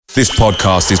This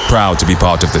podcast is proud to be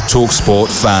part of the TalkSport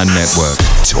Fan Network.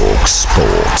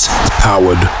 TalkSport.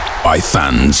 Powered by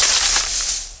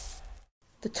fans.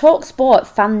 The TalkSport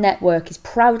Fan Network is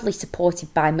proudly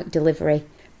supported by McDelivery,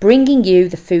 bringing you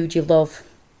the food you love.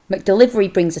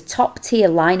 McDelivery brings a top-tier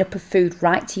lineup of food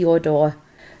right to your door.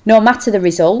 No matter the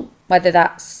result, whether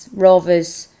that's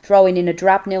Rovers throwing in a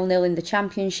drab 0-0 in the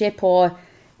Championship or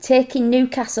taking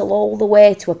Newcastle all the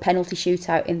way to a penalty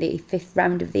shootout in the 5th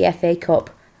round of the FA Cup,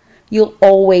 you'll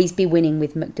always be winning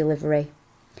with McDelivery.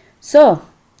 So,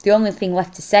 the only thing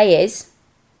left to say is,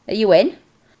 are you in?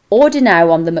 Order now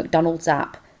on the McDonald's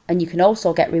app, and you can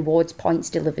also get rewards points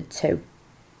delivered too.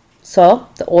 So,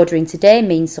 the ordering today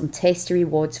means some tasty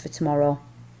rewards for tomorrow.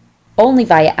 Only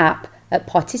via app at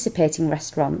participating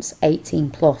restaurants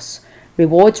 18+.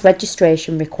 Rewards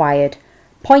registration required.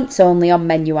 Points only on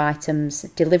menu items.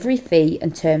 Delivery fee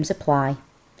and terms apply.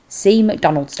 See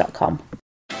mcdonalds.com.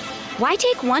 Why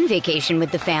take one vacation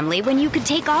with the family when you could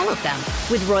take all of them?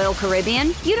 With Royal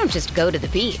Caribbean, you don't just go to the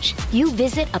beach. You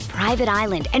visit a private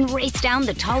island and race down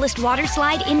the tallest water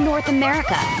slide in North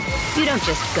America. You don't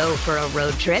just go for a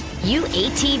road trip. You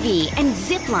ATV and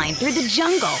zip line through the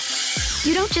jungle.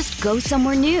 You don't just go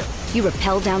somewhere new. You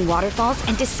rappel down waterfalls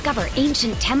and discover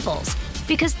ancient temples.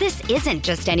 Because this isn't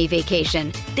just any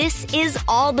vacation. This is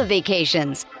all the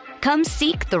vacations. Come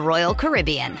seek the Royal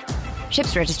Caribbean.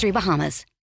 Ships Registry, Bahamas.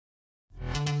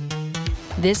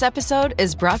 This episode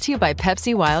is brought to you by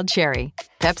Pepsi Wild Cherry.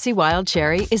 Pepsi Wild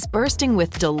Cherry is bursting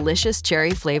with delicious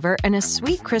cherry flavor and a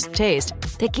sweet, crisp taste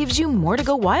that gives you more to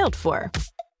go wild for.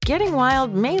 Getting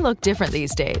wild may look different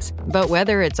these days, but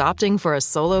whether it's opting for a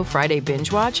solo Friday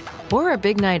binge watch or a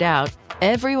big night out,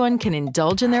 everyone can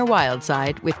indulge in their wild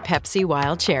side with Pepsi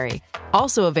Wild Cherry.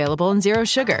 Also available in Zero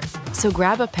Sugar. So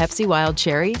grab a Pepsi Wild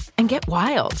Cherry and get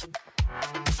wild.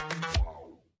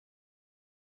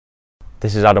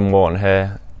 This is Adam Wharton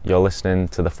here. You're listening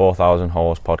to the 4,000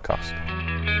 Holes podcast.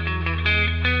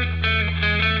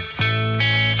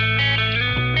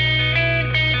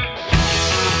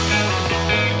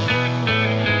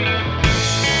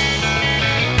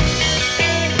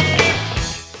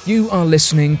 You are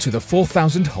listening to the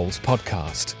 4,000 Holes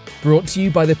podcast, brought to you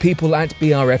by the people at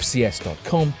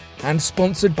brfcs.com and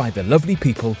sponsored by the lovely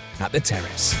people at The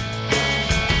Terrace.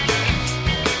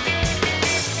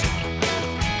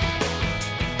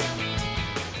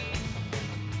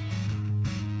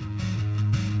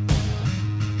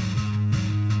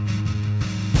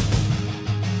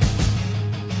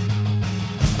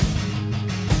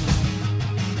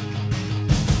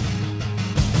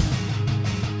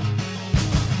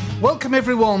 Welcome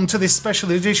everyone to this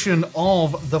special edition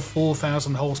of the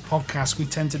 4,000 Holes podcast. We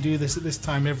tend to do this at this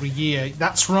time every year.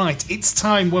 That's right, it's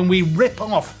time when we rip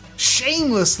off,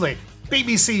 shamelessly,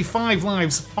 BBC 5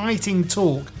 Live's Fighting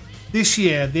Talk. This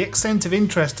year, the extent of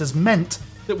interest has meant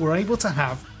that we're able to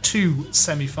have 2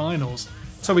 semi-finals.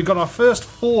 So we've got our first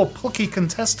 4 plucky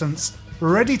contestants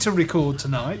ready to record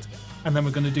tonight, and then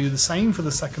we're going to do the same for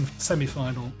the second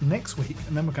semi-final next week,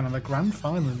 and then we're going to have a grand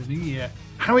final in the new year.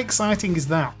 How exciting is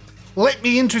that? Let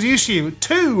me introduce you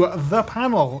to the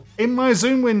panel. In my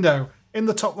Zoom window, in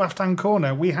the top left-hand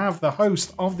corner, we have the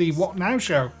host of the What Now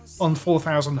show on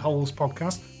 4,000 Holes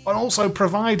podcast, and also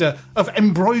provider of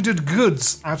embroidered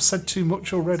goods. I've said too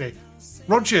much already.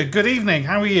 Roger, good evening.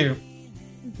 How are you?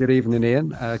 Good evening,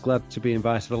 Ian. Glad to be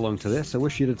invited along to this. I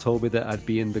wish you'd have told me that I'd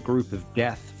be in the group of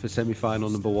death for semi-final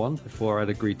number 1 before I'd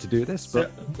agreed to do this,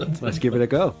 but let's give it a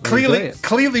go.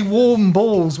 Clearly warm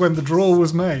balls when the draw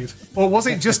was made. Or was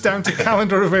it just down to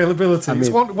calendar availability? It's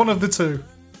one of the two.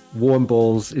 Warm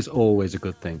balls is always a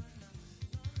good thing.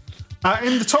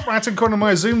 In the top right-hand corner of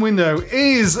my Zoom window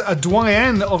is a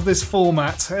doyen of this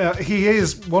format. He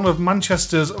is one of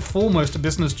Manchester's foremost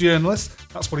business journalists.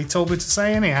 That's what he told me to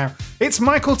say anyhow. It's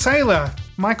Michael Taylor.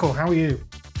 Michael, how are you?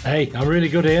 Hey, I'm really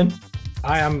good, Ian.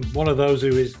 I am one of those who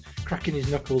is cracking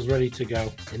his knuckles ready to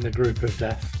go in the group of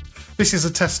death. This is a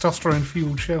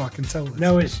testosterone-fueled show, I can tell this.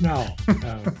 No, it's not.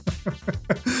 No.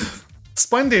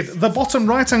 Splendid. The bottom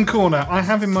right-hand corner, I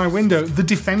have in my window the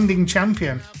defending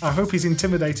champion. I hope he's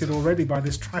intimidated already by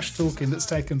this trash talking that's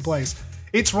taken place.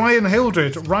 It's Ryan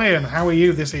Hildred. Ryan, how are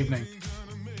you this evening?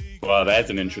 Well, there's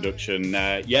an introduction.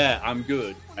 Yeah, I'm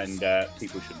good. And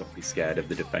people should not be scared of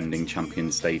the defending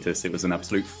champion status. It was an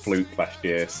absolute fluke last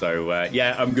year. So,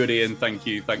 yeah, I'm good, Ian. Thank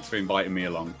you. Thanks for inviting me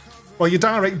along. Well, your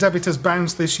direct debit has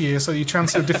bounced this year, so your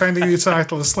chance of defending your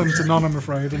title is slim to none, I'm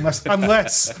afraid, unless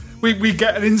we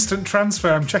get an instant transfer.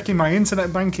 I'm checking my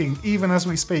internet banking even as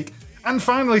we speak. And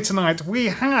finally tonight, we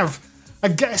have a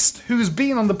guest who's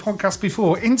been on the podcast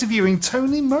before interviewing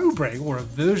Tony Mowbray, or a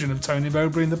version of Tony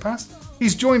Mowbray in the past.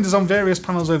 He's joined us on various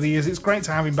panels over the years. It's great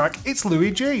to have him back. It's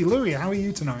Louis G. Louis, how are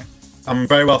you tonight? I'm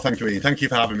very well, thank you, Ian. Thank you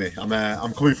for having me.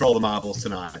 I'm coming for all the marbles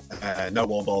tonight. No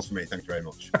wall balls for me. Thank you very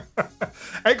much.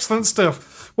 Excellent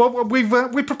stuff. Well, we've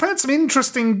prepared some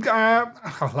interesting,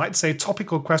 I'd like to say,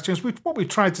 topical questions. What we've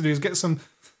tried to do is get some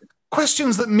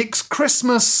questions that mix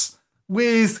Christmas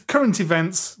with current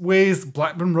events with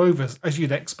Blackburn Rovers, as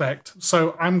you'd expect.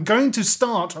 So I'm going to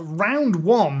start round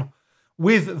one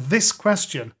with this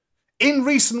question. In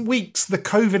recent weeks, the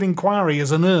COVID inquiry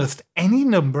has unearthed any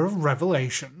number of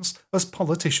revelations as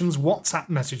politicians' WhatsApp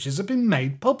messages have been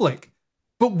made public.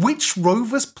 But which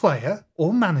Rovers player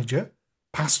or manager,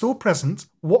 past or present,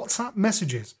 WhatsApp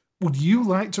messages would you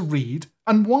like to read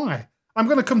and why? I'm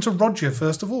going to come to Roger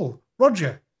first of all.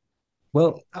 Roger.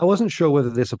 Well, I wasn't sure whether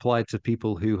this applied to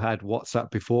people who had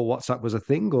WhatsApp before WhatsApp was a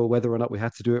thing, or whether or not we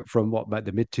had to do it from about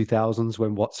the mid 2000s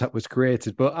when WhatsApp was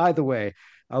created. But either way,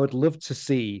 I would love to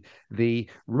see the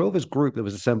Rovers group that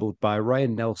was assembled by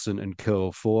Ryan Nelson and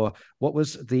co. for what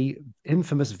was the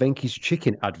infamous Venky's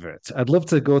Chicken advert. I'd love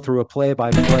to go through a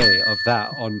play-by-play of that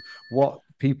on what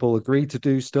people agreed to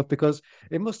do stuff, because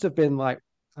it must have been like,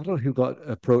 I don't know who got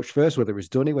approached first, whether it was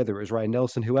Dunny, whether it was Ryan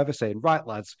Nelson, whoever, saying, right,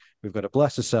 lads, we've got to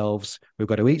bless ourselves. We've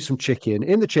got to eat some chicken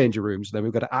in the changing rooms. Then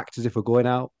we've got to act as if we're going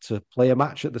out to play a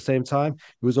match at the same time.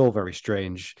 It was all very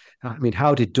strange. I mean,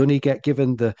 how did Dunny get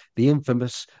given the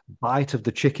infamous bite of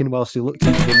the chicken whilst he looked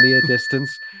into the near distance?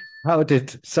 How did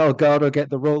Salgado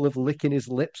get the role of licking his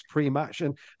lips pre-match?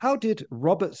 And how did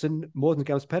Roberts and Morgan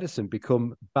Pedersen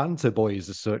become banter boys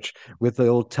as such, with the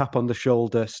old tap on the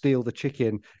shoulder, steal the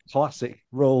chicken, classic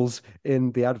roles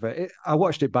in the advert? I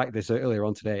watched it back earlier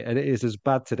on today, and it is as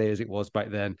bad today as it was back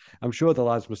then. I'm sure the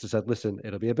lads must have said, listen,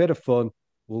 it'll be a bit of fun.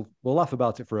 We'll laugh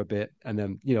about it for a bit, and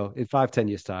then, in 5-10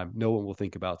 years' time, no one will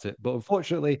think about it. But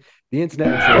unfortunately, the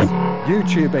internet exists,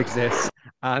 YouTube exists,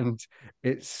 and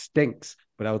it stinks.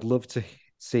 But I would love to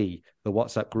see the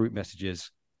WhatsApp group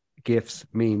messages, GIFs,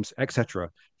 memes, etc.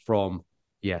 from,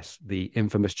 yes, the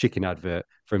infamous chicken advert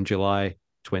from July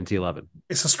 2011.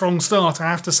 It's a strong start, I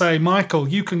have to say. Michael,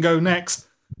 you can go next.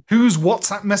 Whose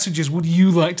WhatsApp messages would you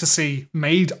like to see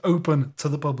made open to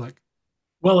the public?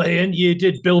 Well, Ian, you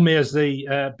did bill me as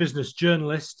the business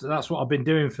journalist. That's what I've been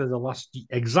doing for the last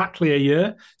exactly a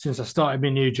year since I started my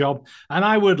new job. And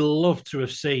I would love to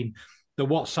have seen the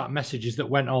WhatsApp messages that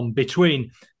went on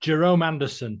between Jerome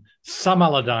Anderson, Sam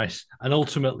Allardyce, and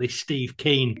ultimately Steve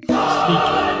Keane sneaking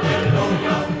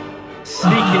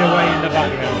away in the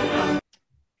background.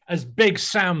 As Big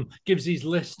Sam gives his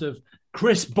list of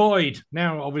Chris Boyd,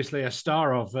 now obviously a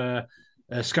star of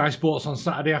Sky Sports on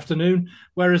Saturday afternoon,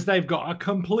 whereas they've got a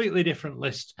completely different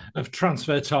list of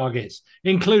transfer targets,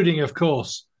 including, of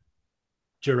course,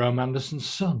 Jerome Anderson's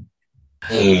son,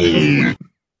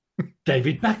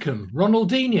 David Beckham,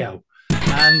 Ronaldinho,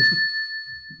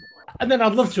 and then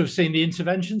I'd love to have seen the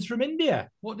interventions from India.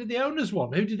 What did the owners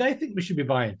want? Who did they think we should be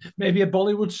buying? Maybe a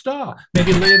Bollywood star,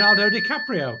 maybe Leonardo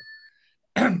DiCaprio.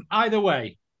 Either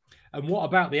way. And what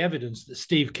about the evidence that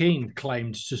Steve Keane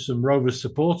claimed to some Rovers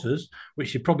supporters,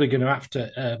 which you're probably going to have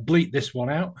to bleep this one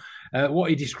out, what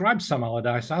he described Sam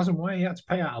Allardyce as, and why he had to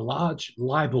pay out a large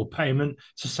libel payment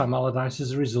to Sam Allardyce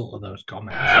as a result of those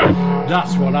comments.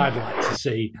 That's what I'd like to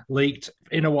see leaked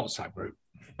in a WhatsApp group.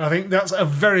 I think that's a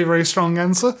very, very strong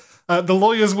answer. The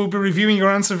lawyers will be reviewing your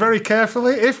answer very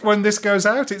carefully. If, when this goes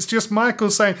out, it's just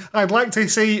Michael saying, I'd like to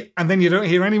see, and then you don't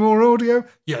hear any more audio,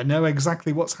 you know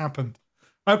exactly what's happened.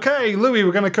 Okay, Louis,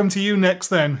 we're going to come to you next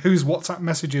then. Whose WhatsApp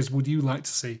messages would you like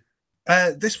to see?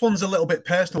 This one's a little bit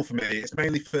personal for me. It's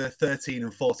mainly for 13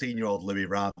 and 14-year-old Louis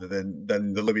rather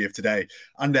than the Louis of today.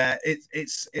 And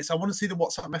it's I want to see the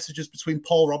WhatsApp messages between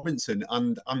Paul Robinson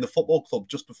and the football club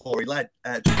just before he left.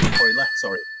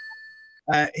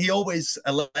 He always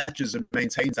alleges and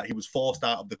maintains that he was forced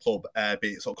out of the club,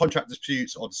 be it sort of contract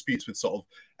disputes or disputes with sort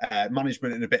of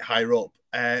management and a bit higher up.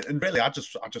 And really, I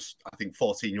think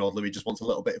 14-year-old Louis just wants a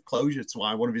little bit of closure to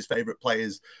why one of his favourite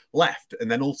players left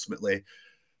and then ultimately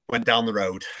went down the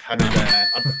road. And I'd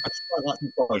just like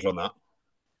some closure on that.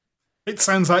 It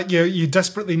sounds like you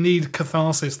desperately need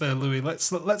catharsis there, Louis.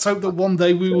 Let's hope that one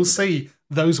day we will see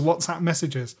those WhatsApp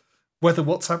messages, whether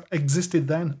WhatsApp existed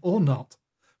then or not.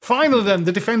 Finally then,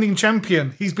 the defending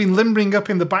champion. He's been limbering up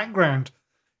in the background.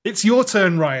 It's your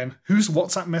turn, Ryan. Whose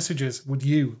WhatsApp messages would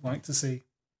you like to see?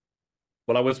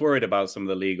 Well, I was worried about some of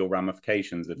the legal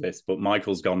ramifications of this, but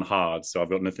Michael's gone hard, so I've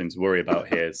got nothing to worry about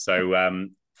here. So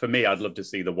for me, I'd love to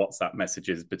see the WhatsApp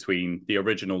messages between the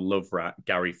original Love Rat,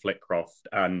 Gary Flitcroft,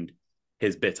 and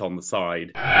his bit on the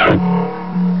side.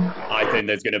 I think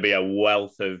there's going to be a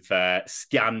wealth of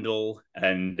scandal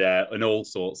and all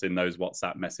sorts in those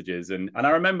WhatsApp messages. And I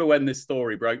remember when this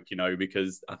story broke,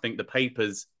 because I think the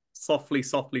papers softly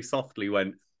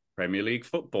went Premier League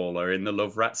footballer in the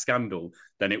Love Rat scandal.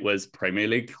 Then it was Premier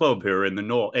League club who are in the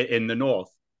north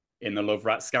in the Love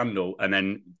Rat scandal. And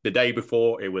then the day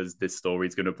before, it was this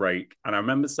story's going to break. And I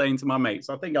remember saying to my mates,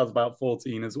 I think I was about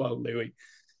 14 as well, Louis,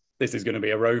 this is going to be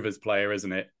a Rovers player,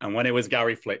 isn't it? And when it was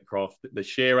Gary Flitcroft, the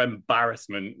sheer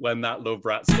embarrassment when that Love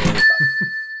Rat story,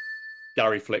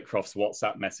 Gary Flitcroft's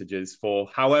WhatsApp messages for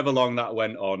however long that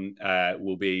went on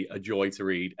will be a joy to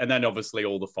read. And then obviously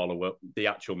all the follow-up, the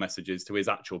actual messages to his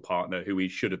actual partner, who he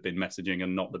should have been messaging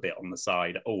and not the bit on the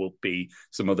side, or will be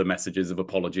some other messages of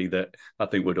apology that I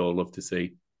think we'd all love to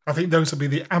see. I think those would be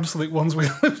the absolute ones we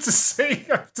love to see,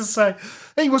 I have to say.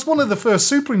 He was one of the first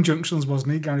super injunctions,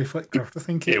 wasn't he, Gary Flitcroft? I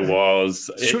think it was.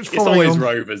 It's on, always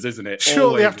Rovers, isn't it? Shortly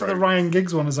always after Rovers. The Ryan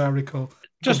Giggs one, as I recall.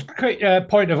 Just a quick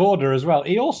point of order as well.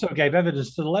 He also gave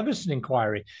evidence to the Leveson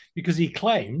inquiry because he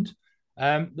claimed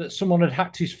that someone had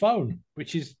hacked his phone,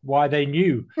 which is why they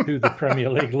knew who the Premier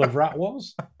League Love Rat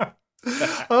was.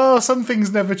 Oh, some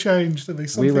things never change, do they?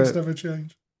 Some things never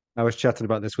change. I was chatting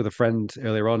about this with a friend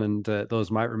earlier on, and those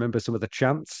might remember some of the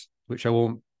chants, which I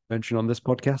won't mention on this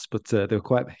podcast, but they were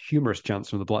quite humorous chants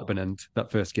from the Blackburn end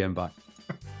that first game back.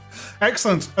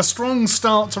 Excellent. A strong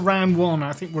start to round one.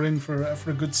 I think we're in for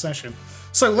a good session.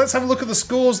 So let's have a look at the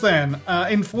scores then.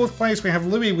 In fourth place, we have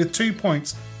Louis with 2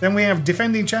 points. Then we have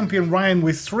defending champion Ryan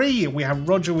with 3. We have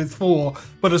Roger with 4.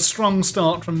 But a strong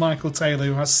start from Michael Taylor,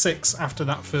 who has 6 after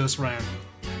that first round.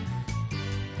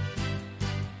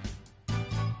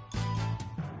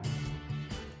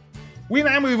 We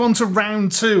now move on to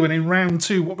round 2, and in round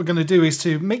 2 what we're going to do is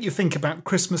to make you think about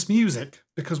Christmas music,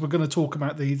 because we're going to talk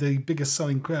about the biggest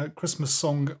selling Christmas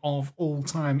song of all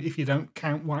time, if you don't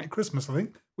count White Christmas, I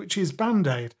think, which is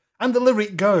Band-Aid. And the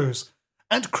lyric goes,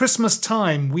 "At Christmas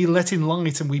time we let in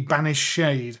light and we banish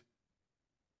shade.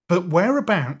 But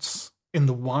whereabouts in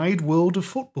the wide world of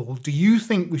football do you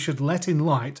think we should let in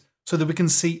light so that we can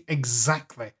see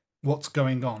exactly what's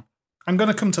going on?" I'm going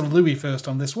to come to Louis first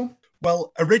on this one.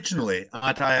 Well, originally,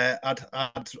 I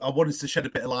wanted to shed a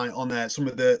bit of light on some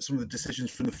of the decisions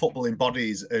from the footballing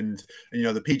bodies and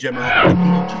the PGM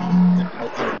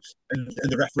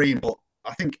and the refereeing. But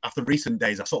I think after recent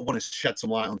days, I sort of want to shed some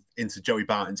light into Joey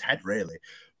Barton's head, really.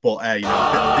 But I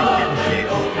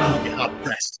think it hard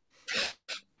pressed.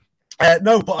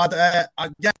 No, but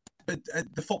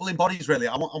the footballing bodies, really.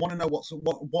 I want to know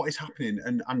what is happening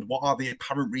and what are the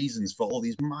apparent reasons for all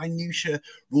these minutiae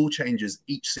rule changes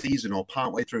each season or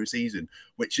partway through a season,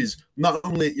 which is not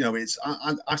only, it's,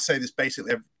 I say this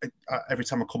basically every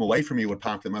time I come away from Ewood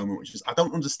Park at the moment, which is I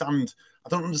don't understand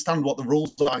what the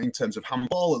rules are in terms of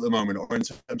handball at the moment, or in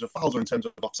terms of fouls, or in terms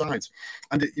of offsides.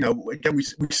 And again,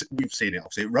 we've seen it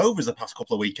obviously at Rovers the past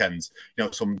couple of weekends.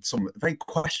 Some very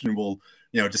questionable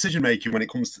decision making when it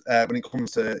comes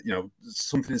to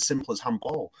something as simple as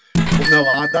handball. But no,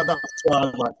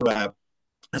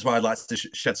 that's why I'd like to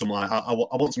shed some light. I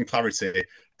want some clarity.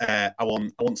 I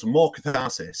want some more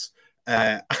catharsis,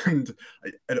 and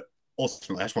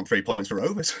ultimately, I just want 3 points for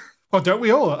Rovers. Well, don't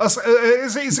we all?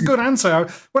 It's a good answer.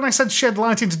 When I said shed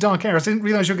light into dark areas, I didn't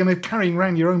realise you were going to carry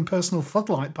around your own personal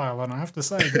floodlight pile on, I have to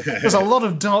say. There's a lot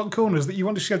of dark corners that you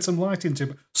want to shed some light into.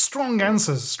 But strong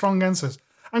answers.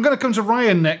 I'm going to come to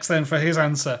Ryan next then for his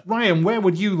answer. Ryan, where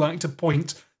would you like to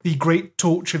point the great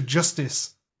torch of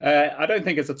justice? I don't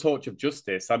think it's a torch of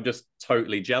justice. I'm just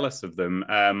totally jealous of them.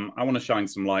 I want to shine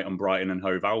some light on Brighton and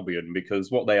Hove Albion,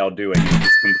 because what they are doing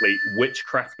is complete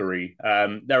witchcraftery.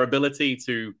 Their ability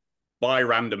to buy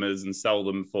randomers and sell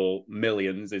them for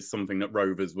millions is something that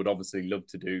Rovers would obviously love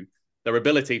to do. Their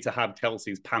ability to have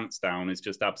Chelsea's pants down is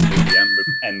just absolutely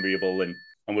enviable, and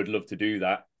would love to do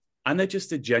that. And they're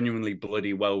just a genuinely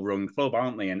bloody well-run club,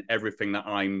 aren't they? And everything that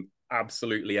I'm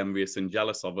absolutely envious and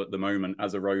jealous of at the moment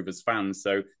as a Rovers fan.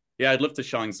 So, yeah, I'd love to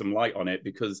shine some light on it,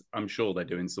 because I'm sure they're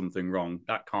doing something wrong.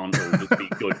 That can't all just be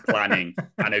good planning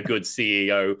and a good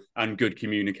CEO and good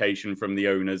communication from the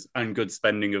owners and good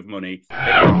spending of money.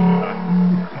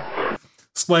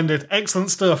 Splendid.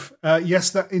 Excellent stuff. Yes,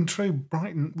 that in true,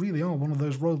 Brighton really are one of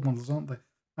those role models, aren't they?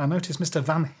 I noticed Mr.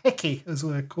 Van Hecke, as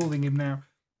we're calling him now,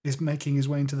 is making his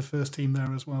way into the first team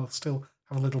there as well. Still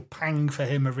have a little pang for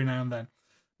him every now and then.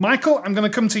 Michael, I'm going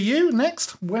to come to you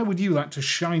next. Where would you like to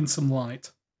shine some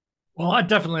light? Well, I'd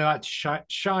definitely like to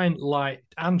shine light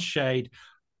and shade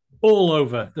all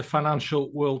over the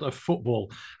financial world of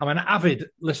football. I'm an avid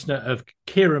listener of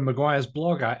Kieran Maguire's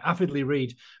blog. I avidly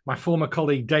read my former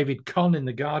colleague David Conn in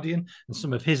The Guardian and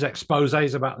some of his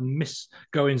exposés about the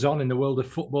misgoings on in the world of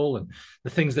football and the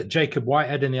things that Jacob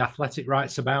Whitehead in The Athletic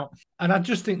writes about. And I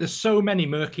just think there's so many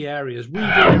murky areas. We did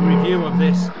a review of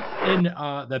this in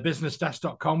the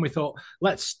businessdesk.com. We thought,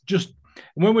 let's just,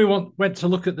 when we went to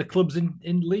look at the clubs in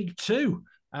League Two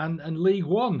and League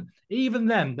One, even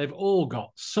then, they've all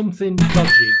got something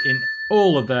dodgy in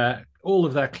all of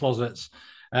their closets,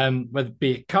 whether it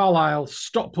be Carlisle,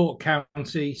 Stockport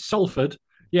County, Salford.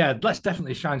 Yeah, let's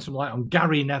definitely shine some light on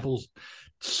Gary Neville's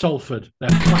Salford, their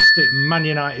plastic Man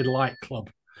United light club.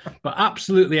 But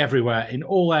absolutely everywhere, in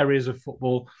all areas of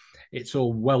football, it's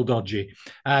all well dodgy.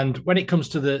 And when it comes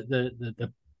to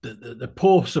the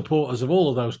poor supporters of all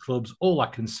of those clubs, all I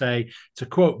can say, to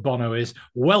quote Bono, is,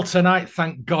 well, tonight,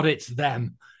 thank God it's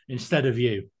them instead of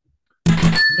you.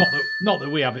 Not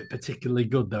that we have it particularly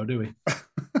good, though, do we?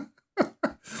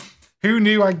 Who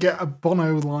knew I'd get a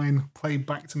Bono line played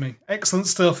back to me? Excellent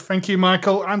stuff. Thank you,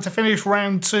 Michael. And to finish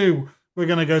round two, we're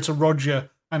going to go to Roger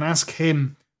and ask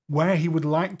him where he would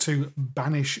like to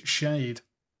banish shade.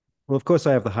 Well, of course,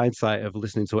 I have the hindsight of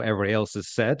listening to what everybody else has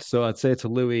said. So I'd say to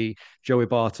Louis, Joey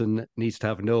Barton needs to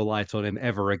have no light on him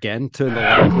ever again. Turn the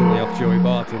light completely off Joey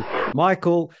Barton.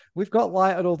 Michael, we've got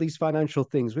light on all these financial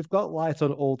things. We've got light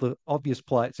on all the obvious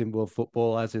plights in world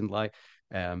football, as in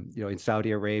in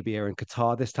Saudi Arabia and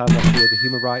Qatar this time last year, the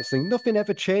human rights thing. Nothing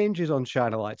ever changes on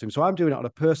China light to him. So I'm doing it on a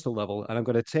personal level, and I'm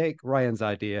going to take Ryan's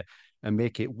idea and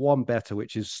make it one better,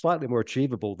 which is slightly more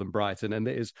achievable than Brighton. And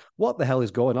it is, what the hell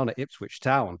is going on at Ipswich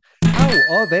Town? How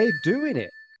are they doing it?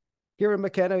 Kieran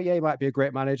McKenna, yeah, he might be a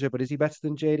great manager, but is he better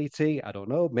than JDT? I don't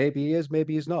know. Maybe he is,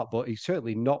 maybe he's not, but he's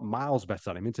certainly not miles better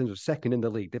than him in terms of second in the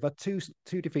league. They've had two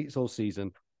defeats all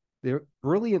season. They're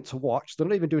brilliant to watch. They're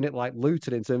not even doing it like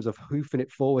Luton in terms of hoofing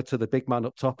it forward to the big man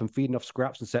up top and feeding off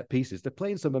scraps and set pieces. They're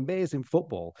playing some amazing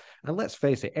football. And let's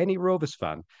face it, any Rovers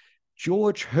fan,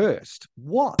 George Hurst.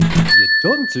 What have you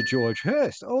done to George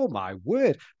Hurst? Oh, my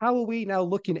word. How are we now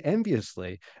looking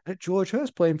enviously at George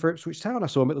Hurst playing for Ipswich Town? I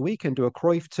saw him at the weekend do a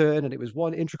Cruyff turn, and it was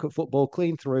one intricate football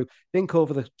clean through, dink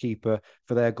over the keeper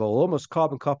for their goal, almost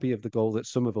carbon copy of the goal that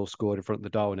Somerville scored in front of the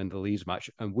Darwin in the Leeds match.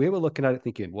 And we were looking at it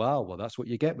thinking, wow, well, that's what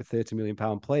you get with £30 million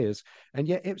players. And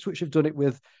yet Ipswich have done it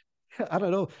with, I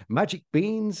don't know, magic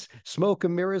beans, smoke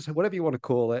and mirrors, whatever you want to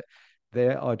call it. They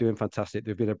are doing fantastic.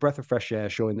 They've been a breath of fresh air,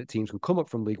 showing that teams can come up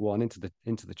from League One into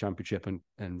the Championship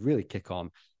and really kick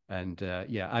on. And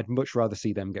I'd much rather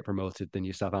see them get promoted than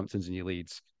your Southamptons and your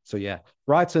Leeds. So yeah,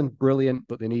 Brighton, brilliant,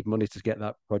 but they need money to get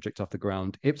that project off the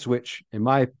ground. Ipswich, in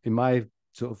my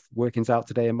sort of workings out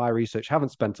today, in my research,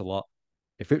 haven't spent a lot.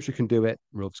 If Ipswich can do it,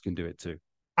 Rovers can do it too.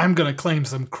 I'm going to claim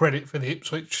some credit for the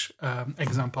Ipswich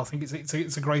example. I think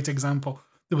it's a great example.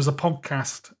 There was a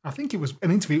podcast, I think it was an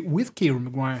interview with Kieran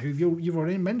Maguire, who you've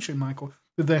already mentioned, Michael,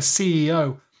 with their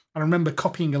CEO. I remember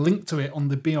copying a link to it on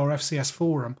the BRFCS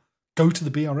forum. Go to the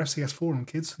BRFCS forum,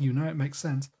 kids. You know it makes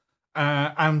sense.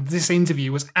 And this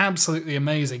interview was absolutely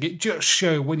amazing. It just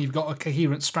showed when you've got a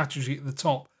coherent strategy at the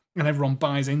top and everyone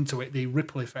buys into it, the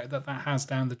ripple effect that has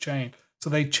down the chain. So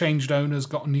they changed owners,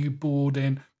 got a new board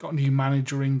in, got a new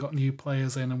manager in, got new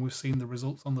players in, and we've seen the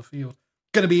results on the field.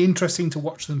 Going to be interesting to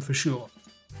watch them for sure.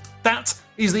 That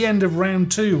is the end of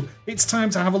round two. It's time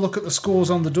to have a look at the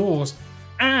scores on the doors.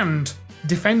 And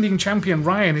defending champion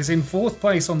Ryan is in fourth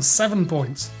place on 7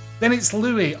 points. Then it's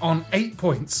Louis on 8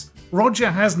 points.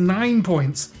 Roger has 9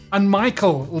 points. And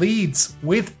Michael leads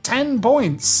with 10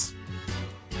 points.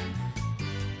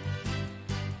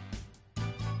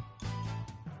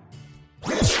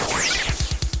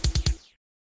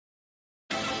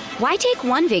 Why take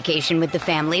one vacation with the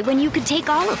family when you could take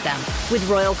all of them? With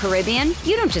Royal Caribbean,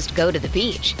 you don't just go to the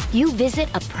beach. You visit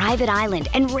a private island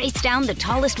and race down the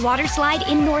tallest water slide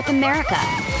in North America.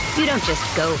 You don't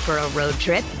just go for a road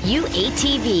trip. You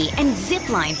ATV and zip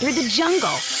line through the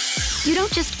jungle. You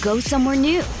don't just go somewhere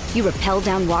new. You rappel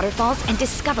down waterfalls and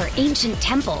discover ancient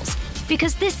temples.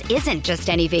 Because this isn't just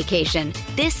any vacation.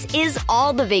 This is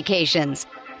all the vacations.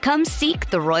 Come seek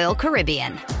the Royal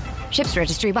Caribbean. Ships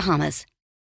Registry, Bahamas.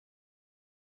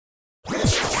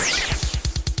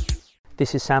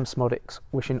 This is Sam Smodix,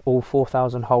 wishing all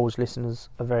 4,000 Holes listeners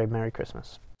a very Merry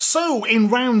Christmas. So, in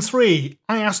round 3,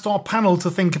 I asked our panel to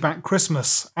think about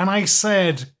Christmas, and I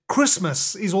said,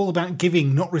 Christmas is all about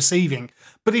giving, not receiving.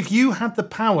 But if you had the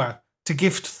power to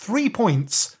gift 3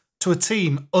 points to a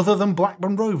team other than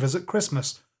Blackburn Rovers at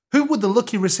Christmas, who would the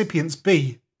lucky recipients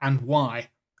be, and why?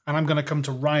 And I'm going to come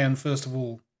to Ryan first of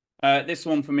all. This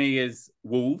one for me is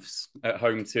Wolves at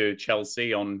home to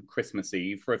Chelsea on Christmas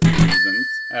Eve for a few reasons.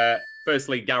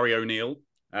 Firstly, Gary O'Neill.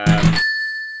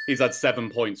 He's had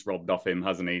 7 points robbed off him,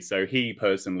 hasn't he? So he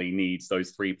personally needs those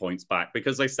 3 points back,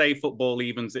 because they say football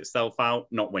evens itself out,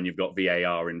 not when you've got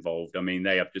VAR involved. I mean,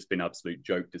 they have just been absolute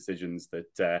joke decisions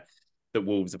that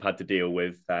Wolves have had to deal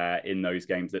with in those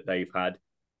games that they've had.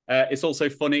 It's also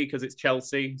funny because it's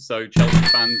Chelsea. So Chelsea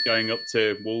fans going up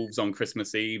to Wolves on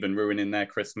Christmas Eve and ruining their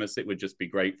Christmas. It would just be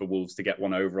great for Wolves to get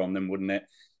one over on them, wouldn't it?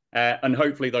 And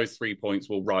hopefully those 3 points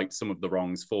will right some of the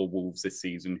wrongs for Wolves this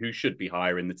season, who should be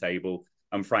higher in the table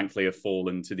and frankly have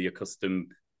fallen to the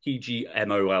accustomed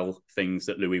PGMOL things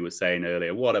that Louis was saying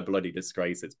earlier. What a bloody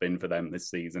disgrace it's been for them this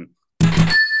season.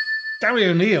 Gary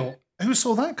O'Neill, who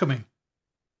saw that coming?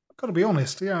 I've got to be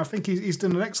honest. Yeah, I think he's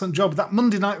done an excellent job. That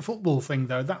Monday Night Football thing,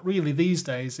 though, that really these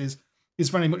days is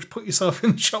very much put yourself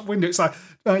in the shop window. It's like,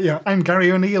 I'm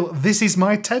Gary O'Neill. This is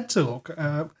my TED Talk.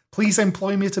 Please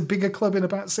employ me at a bigger club in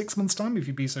about 6 months' time, if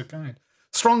you'd be so kind.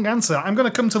 Strong answer. I'm going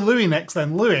to come to Louis next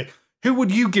then. Louis, who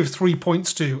would you give 3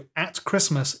 points to at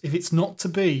Christmas if it's not to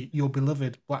be your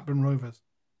beloved Blackburn Rovers?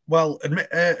 Well,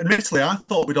 admittedly, I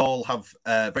thought we'd all have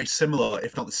very similar,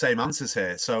 if not the same answers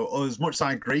here. So as much as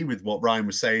I agree with what Ryan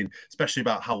was saying, especially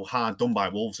about how hard done by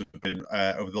Wolves have been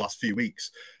over the last few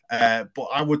weeks, but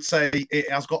I would say it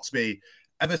has got to be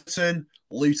Everton,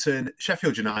 Luton,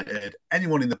 Sheffield United,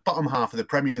 anyone in the bottom half of the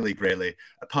Premier League, really,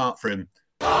 apart from...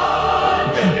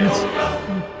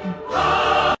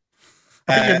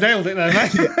 I think you've nailed it there,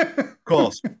 mate.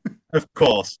 Of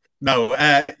course. No,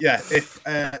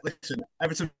 listen,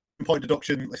 Everton point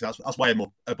deduction, listen, that's way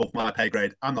above my pay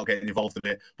grade. I'm not getting involved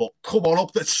in it, but come on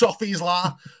up the softies,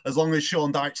 la. As long as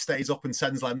Sean Dyche stays up and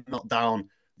sends them not down,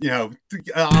 I'll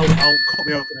cut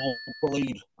me open.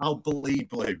 I'll bleed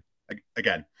blue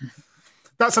again.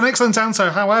 That's an excellent answer.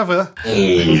 However,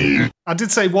 I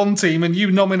did say one team, and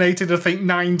you nominated, I think,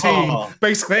 19.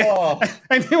 Basically,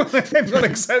 anyone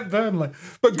except Burnley.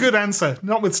 But good answer,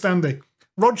 notwithstanding.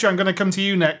 Roger, I'm going to come to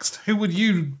you next. Who would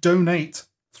you donate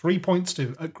 3 points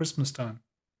to at Christmas time?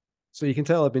 So you can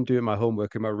tell I've been doing my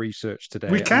homework and my research today.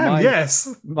 We can,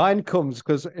 yes. Mine comes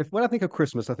because when I think of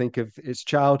Christmas, I think of its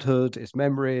childhood, its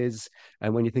memories.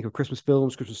 And when you think of Christmas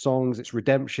films, Christmas songs, it's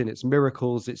redemption, it's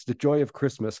miracles, it's the joy of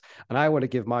Christmas. And I want to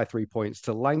give my 3 points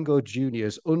to Lango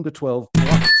Juniors under-12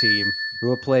 black team,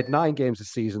 who have played 9 games this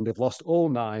season. They've lost all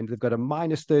 9. They've got a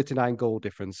minus 39 goal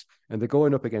difference. And they're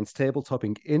going up against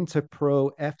table-topping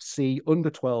Interpro FC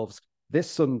under-12s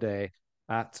this Sunday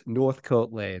at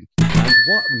Northcote Lane. And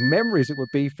what memories it would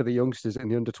be for the youngsters in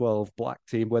the under-12 black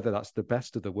team, whether that's the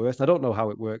best or the worst. I don't know how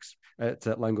it works at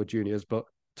Lango Juniors, but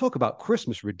talk about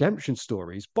Christmas redemption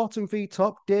stories. Bottom v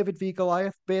top, David v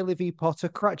Goliath, Bailey v Potter,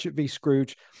 Cratchit v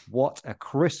Scrooge. What a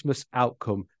Christmas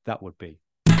outcome that would be.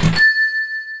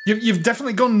 You've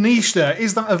definitely gone niche there.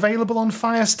 Is that available on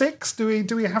Fire Sticks? Do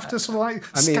we have to sort of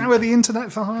scour the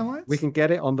internet for highlights? We can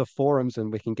get it on the forums,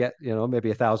 and we can get maybe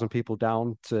 1,000 people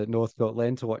down to Northcote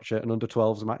Lane to watch an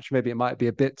under-12s match. Maybe it might be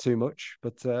a bit too much,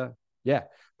 but come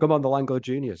on, the Lango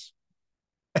Juniors.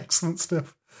 Excellent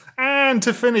stuff. And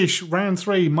to finish round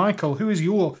 3, Michael, who is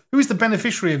the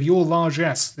beneficiary of your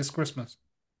largesse this Christmas?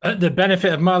 The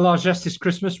benefit of my largesse this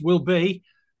Christmas will be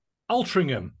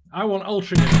Altrincham. I want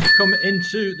Altrincham to come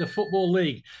into the Football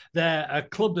League. They're a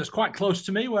club that's quite close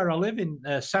to me where I live in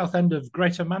south end of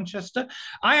Greater Manchester.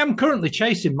 I am currently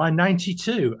chasing my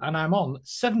 92 and I'm on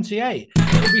 78.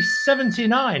 It'll be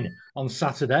 79 on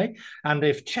Saturday. And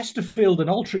if Chesterfield and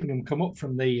Altrincham come up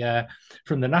from the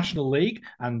National League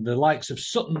and the likes of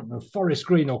Sutton or Forest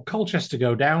Green or Colchester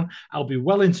go down, I'll be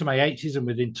well into my 80s and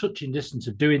within touching distance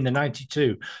of doing the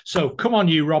 92. So come on,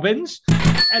 you Robins.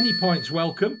 Any points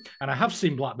welcome. And I have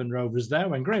seen Blackburn Rovers there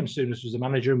when Graham Souness was the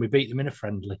manager and we beat them in a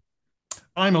friendly.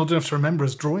 I'm old enough to remember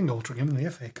us drawing Altrincham in the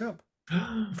FA Cup.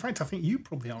 In fact, I think you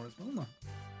probably are as well now.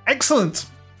 Excellent.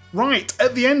 Right,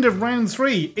 at the end of round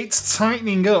 3, it's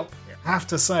tightening up. I have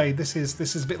to say, this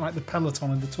is a bit like the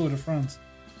peloton in the Tour de France.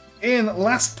 In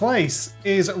last place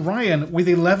is Ryan with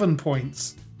 11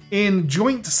 points. In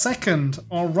joint second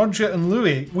are Roger and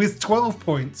Louis with 12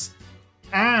 points.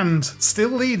 And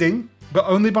still leading, but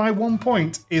only by 1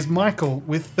 point, is Michael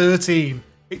with 13.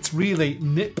 It's really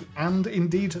nip and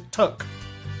indeed tuck.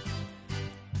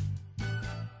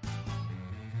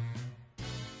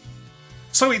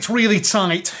 So it's really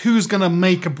tight. Who's going to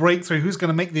make a breakthrough? Who's going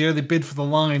to make the early bid for the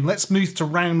line? Let's move to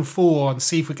round 4 and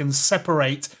see if we can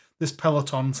separate this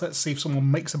peloton. So let's see if someone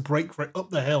makes a break for it up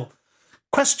the hill.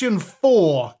 Question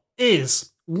 4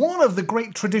 is, one of the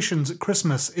great traditions at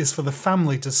Christmas is for the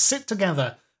family to sit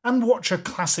together and watch a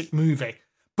classic movie.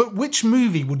 But which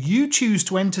movie would you choose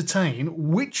to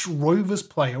entertain which Rovers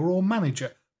player or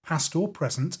manager, past or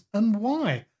present, and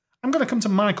why? I'm going to come to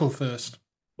Michael first.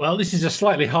 Well, this is a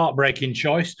slightly heartbreaking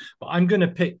choice, but I'm going to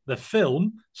pick the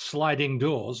film Sliding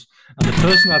Doors, and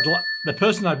the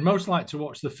person I'd most like to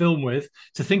watch the film with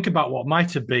to think about what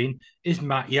might have been is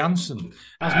Matt Jansen.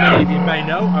 As many of you may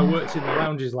know, I worked in the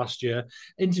lounges last year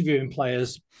interviewing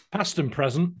players past and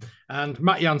present, and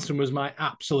Matt Jansen was my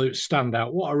absolute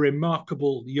standout. What a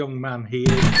remarkable young man he is,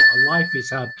 what a life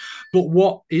he's had. But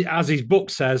what, as his book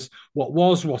says, what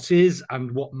was, what is,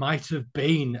 and what might have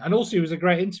been. And also, he was a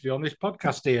great interview on this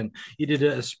podcast, Ian. You did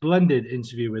a splendid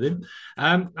interview with him.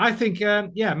 I think,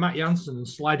 Matt Jansen and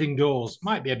Sliding Doors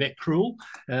might be a bit cruel.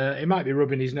 He might be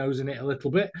rubbing his nose in it a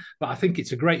little bit, but I think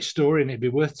it's a great story and it'd be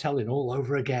worth telling all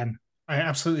over again. I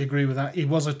absolutely agree with that. He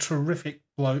was a terrific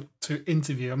bloke to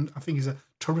interview. I think he's a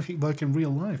terrific bloke in real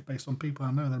life, based on people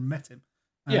I know that met him.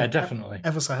 Yeah, definitely.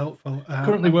 Ever so helpful.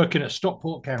 Currently working at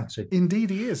Stockport County.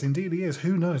 Indeed he is. Indeed he is.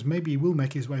 Who knows? Maybe he will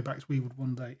make his way back to Wewood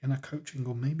one day in a coaching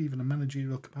or maybe even a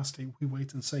managerial capacity. We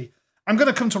wait and see. I'm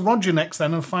going to come to Roger next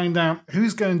then and find out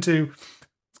who's going to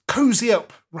cozy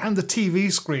up around the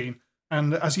TV screen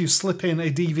and as you slip in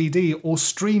a DVD or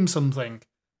stream something.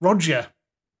 Roger.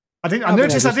 I didn't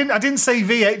say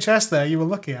VHS there. You were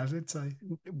lucky. I did say.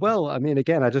 Well, I mean,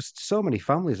 again, so many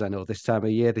families I know this time of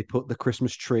year, they put the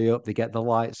Christmas tree up, they get the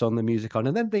lights on, the music on,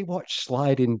 and then they watch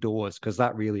Sliding Doors, because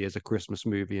that really is a Christmas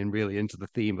movie and really into the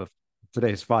theme of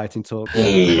today's fighting talk.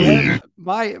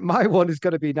 My one is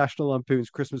going to be National Lampoon's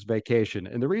Christmas Vacation.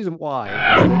 And the reason why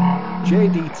is that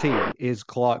JDT is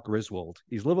Clark Griswold.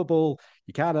 He's lovable.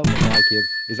 You can't help but like him.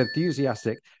 He's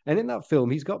enthusiastic. And in that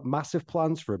film, he's got massive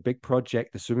plans for a big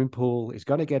project, the swimming pool. He's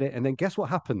going to get it. And then guess what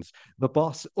happens? The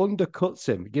boss undercuts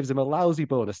him, gives him a lousy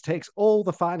bonus, takes all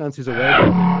the finances away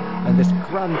from him. And this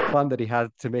grand plan that he had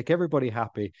to make everybody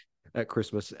happy at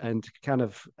Christmas, and kind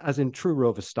of, as in true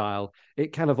Rovers style,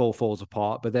 it kind of all falls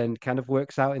apart, but then kind of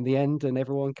works out in the end, and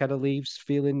everyone kind of leaves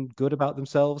feeling good about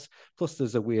themselves. Plus,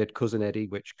 there's a weird cousin Eddie,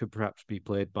 which could perhaps be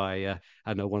played by,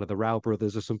 I know, one of the Rao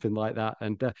brothers or something like that.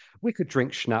 And we could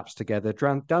drink schnapps together,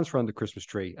 dance around the Christmas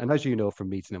tree. And as you know from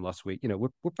meeting him last week,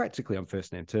 we're practically on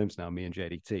first name terms now, me and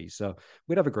JDT. So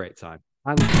we'd have a great time.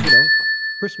 And,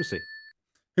 Christmassy.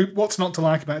 What's not to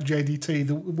like about JDT,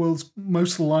 the world's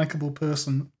most likable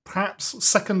person, perhaps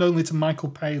second only to Michael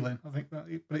Palin. I think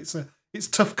that, but it's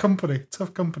tough company,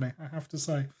 I have to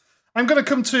say. I'm going to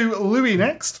come to Louis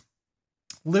next.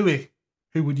 Louis,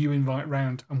 who would you invite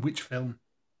round and which film?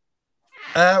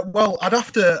 Well, I'd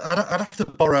have to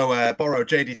borrow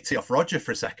JDT off Roger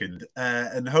for a second,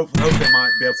 and hopefully I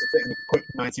might be able to fit in a quick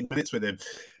 90 minutes with him.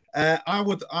 I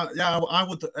would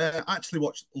actually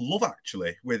watch Love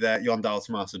Actually with Jon Dahl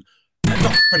Tomasson.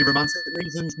 Not for any romantic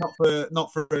reasons, not for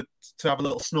to have a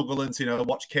little snuggle and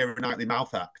watch Keira Knightley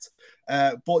mouth act,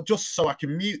 but just so I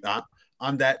can mute that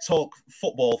and talk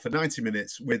football for 90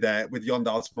 minutes with Jon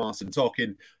Dahl Tomasson,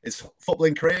 talking his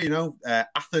footballing career,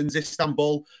 Athens,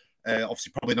 Istanbul.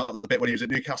 Obviously, probably not the bit when he was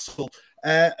at Newcastle,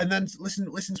 and then listen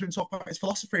to him talk about his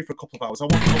philosophy for a couple of hours. I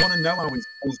want to know how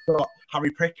he's got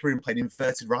Harry Pickering playing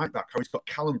inverted right back, how he's got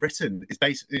Callum Britton, is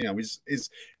basically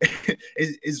is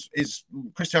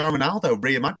Cristiano Ronaldo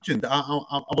reimagined. I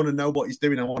want to know what he's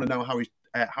doing. I want to know how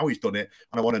he's done it,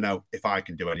 and I want to know if I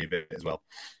can do any of it as well.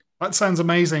 That sounds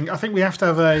amazing. I think we have to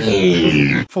have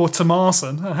a for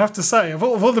Tomasson. I have to say, of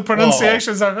all the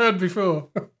pronunciations I've heard before.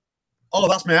 Oh,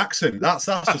 that's my accent. That's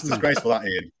just disgraceful, that,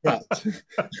 Ian.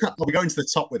 I'll be going to the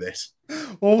top with this.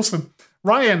 Awesome.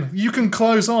 Ryan, you can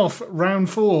close off round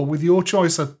 4 with your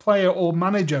choice of player or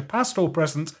manager, past or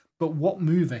present, but what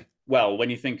movie? Well, when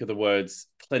you think of the words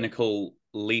clinical,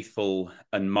 lethal,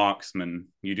 and marksman,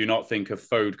 you do not think of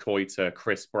Fode Koita,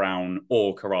 Chris Brown,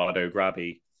 or Corrado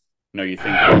Grabby. No, you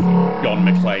think of John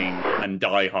McClane and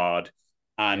Die Hard.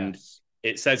 And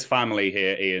it says family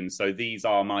here, Ian. So these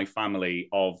are my family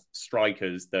of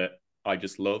strikers that I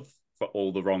just love for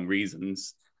all the wrong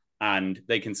reasons. And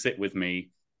they can sit with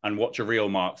me and watch a real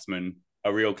marksman,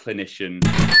 a real clinician,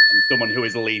 and someone who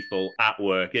is lethal at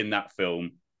work in that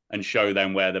film and show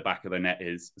them where the back of the net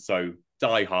is. So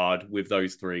Die Hard with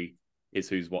those three is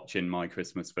who's watching my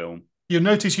Christmas film. You'll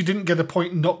notice you didn't get a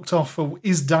point knocked off for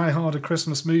is Die Hard a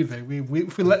Christmas movie?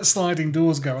 If we let Sliding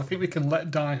Doors go, I think we can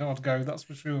let Die Hard go, that's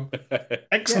for sure.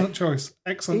 Excellent choice.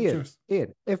 Excellent choice.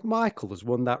 Ian, if Michael has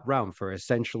won that round for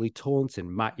essentially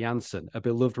taunting Matt Jansen, a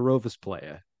beloved Rovers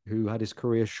player who had his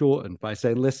career shortened by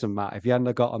saying, listen, Matt, if you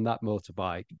hadn't got on that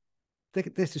motorbike,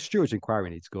 this is Stewart's inquiry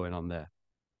needs going on there.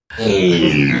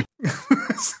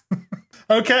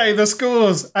 Okay, the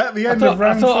scores at the end of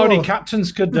round 4. I thought only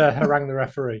captains could harangue the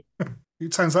referee.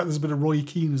 It sounds like there's a bit of Roy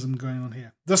Keaneism going on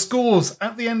here. The scores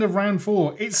at the end of round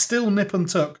 4. It's still nip and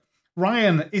tuck.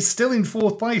 Ryan is still in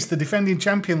 4th place, the defending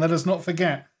champion, let us not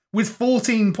forget, with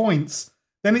 14 points.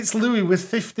 Then it's Louis with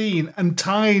 15, and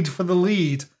tied for the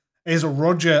lead is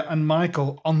Roger and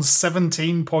Michael on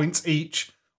 17 points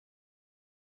each.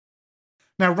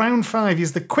 Now, round 5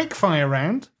 is the quickfire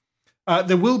round.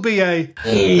 There will be a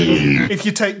if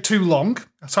you take too long.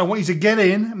 So I want you to get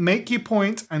in, make your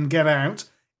point, and get out.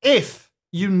 If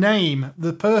you name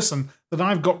the person that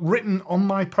I've got written on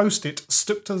my post-it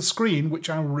stuck to the screen, which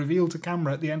I will reveal to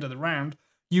camera at the end of the round,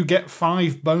 you get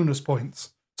 5 bonus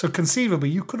points. So conceivably,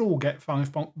 you could all get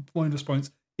 5 bonus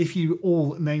points if you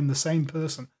all name the same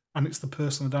person, and it's the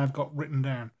person that I've got written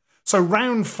down. So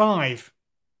round 5.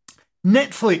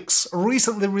 Netflix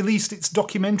recently released its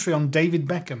documentary on David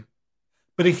Beckham.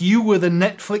 But if you were the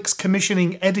Netflix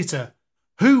commissioning editor,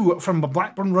 who from the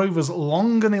Blackburn Rovers'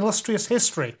 long and illustrious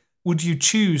history would you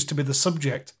choose to be the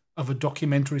subject of a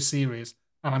documentary series?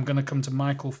 And I'm going to come to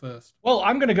Michael first. Well,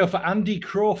 I'm going to go for Andy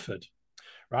Crawford.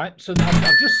 Right, so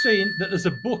I've just seen that there's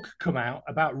a book come out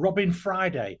about Robin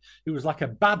Friday, who was like a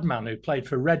bad man who played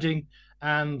for Reading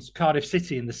and Cardiff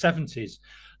City in the 70s.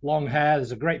 Long hair.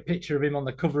 There's a great picture of him on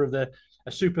the cover of a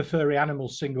Super Furry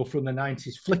Animals single from the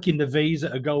 90s, flicking the V's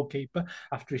at a goalkeeper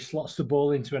after he slots the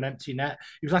ball into an empty net.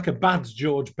 He was like a bad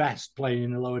George Best playing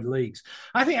in the lower leagues.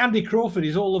 I think Andy Crawford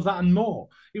is all of that and more.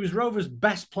 He was Rovers'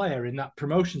 best player in that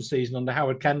promotion season under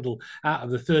Howard Kendall out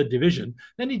of the 3rd division.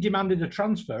 Then he demanded a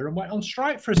transfer and went on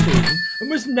strike for a season and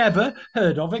was never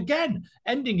heard of again,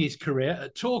 ending his career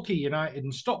at Torquay United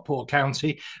in Stockport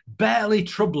County, barely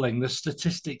troubling the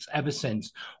statistics ever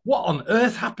since. What on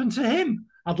earth happened to him?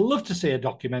 I'd love to see a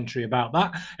documentary about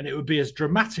that, and it would be as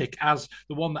dramatic as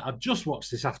the one that I've just watched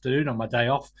this afternoon on my day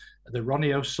off, the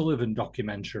Ronnie O'Sullivan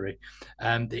documentary,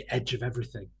 The Edge of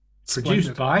Everything,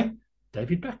 produced by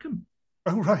David Beckham.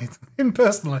 Oh, right. Him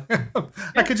personally.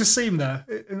 I could just see him there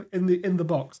in the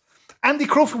box. Andy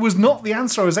Crawford was not the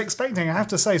answer I was expecting, I have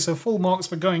to say, so full marks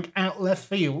for going out left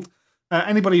field.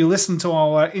 Anybody who listened to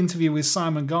our interview with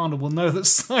Simon Garner will know that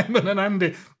Simon and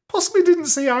Andy possibly didn't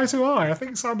see eye to eye. I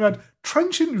think Simon had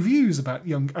trenchant views about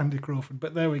young Andy Crawford,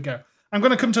 but there we go. I'm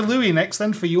going to come to Louis next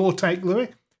then for your take, Louis.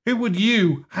 Who would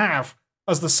you have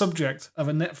as the subject of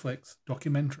a Netflix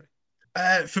documentary?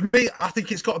 For me, I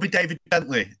think it's got to be David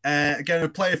Bentley. Again, a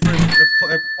player from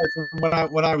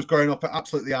when I was growing up, I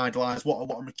absolutely idolised. What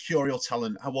a mercurial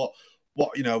talent. What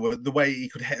the way he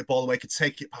could hit a ball, the way he could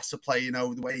take it past the play,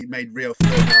 the way he made Rio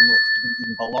Ferdinand look he didn't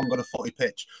even belong on a footy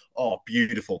pitch. Oh,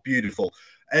 beautiful, beautiful.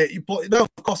 But no,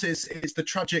 of course, it's the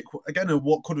tragic, again, of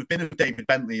what could have been of David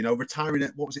Bentley, retiring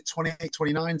at, 28,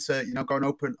 29 to, go and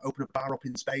open a bar up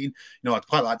in Spain. I'd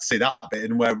quite like to see that bit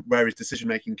and where his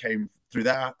decision-making came through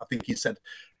there. I think he said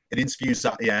in interviews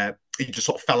that he just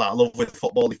sort of fell out of love with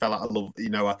football. He fell out of love,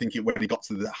 I think when he got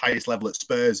to the highest level at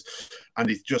Spurs, and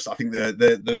I think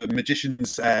the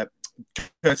magician's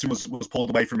curtain was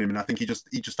pulled away from him, and I think he just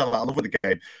fell out of love with the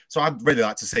game. So I'd really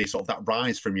like to see sort of that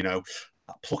rise from,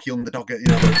 that plucky underdog,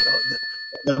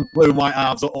 the blue and white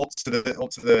halves up to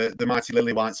the mighty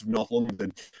Lily Whites of North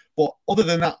London. But other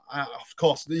than that, of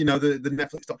course, the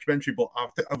Netflix documentary. But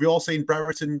have we all seen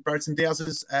Brereton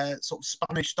Diaz's sort of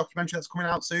Spanish documentary that's coming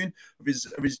out soon of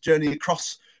his journey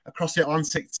across the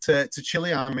Atlantic to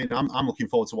Chile? I mean, I'm looking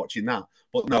forward to watching that.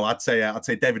 But no, I'd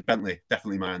say David Bentley,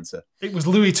 definitely my answer. It was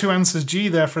Louis two answers G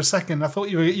there for a second. I thought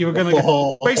you were going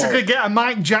to basically get a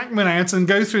Mike Jackman out and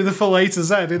go through the full A to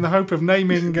Z in the hope of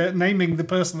naming the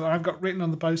person that I've got written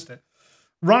on the post-it.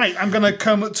 Right, I'm going to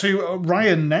come to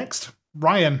Ryan next.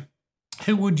 Ryan,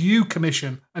 who would you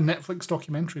commission a Netflix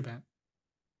documentary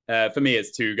about? For me,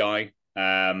 it's Two Guy.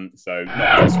 So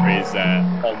not just for his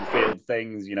on-field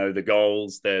things, the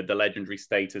goals, the legendary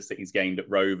status that he's gained at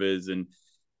Rovers and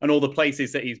all the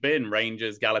places that he's been,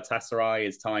 Rangers, Galatasaray,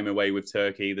 his time away with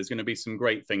Turkey. There's going to be some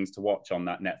great things to watch on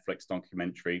that Netflix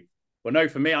documentary. Well, no,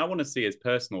 for me, I want to see his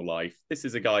personal life. This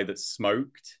is a guy that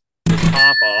smoked, was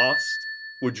half-arsed,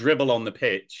 would dribble on the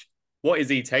pitch. What is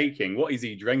he taking? What is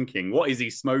he drinking? What is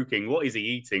he smoking? What is he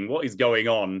eating? What is going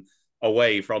on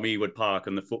away from Ewood Park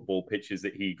and the football pitches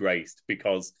that he graced?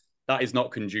 Because that is not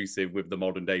conducive with the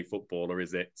modern day footballer,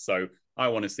 is it? So I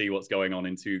want to see what's going on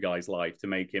in Two Guy's life to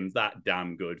make him that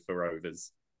damn good for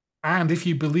Rovers. And if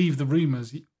you believe the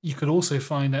rumours, you could also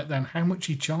find out then how much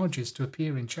he charges to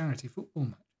appear in charity football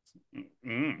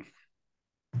matches.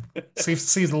 see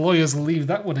if the lawyers will leave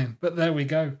that one in, but there we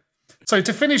go. So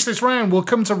to finish this round, we'll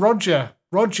come to Roger.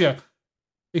 Roger,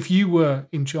 if you were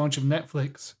in charge of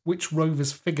Netflix, which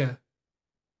Rovers figure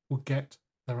would get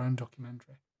their own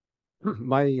documentary?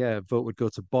 My vote would go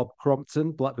to Bob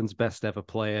Crompton, Blackburn's best ever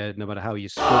player, no matter how you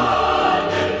spin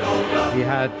it. He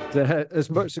had as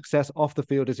much success off the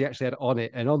field as he actually had on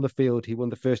it. And on the field, he won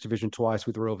the First Division twice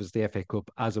with Rovers, the FA Cup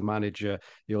as a manager.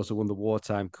 He also won the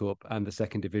Wartime Cup and the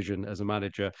Second Division as a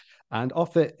manager. And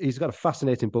off it, he's got a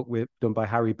fascinating book done by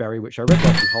Harry Berry, which I read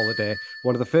while on holiday.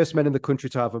 One of the first men in the country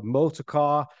to have a motor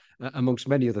car, amongst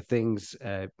many other things,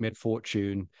 made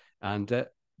fortune. And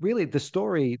really, the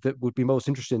story that would be most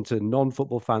interesting to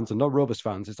non-football fans and non-Rovers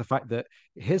fans is the fact that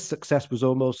his success was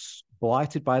almost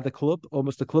blighted by the club.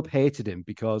 Almost the club hated him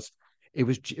because it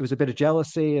was a bit of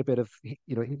jealousy, a bit of,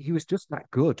 he was just that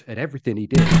good at everything he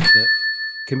did. The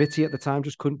committee at the time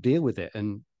just couldn't deal with it,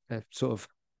 and sort of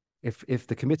if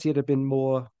the committee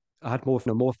had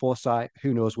more foresight,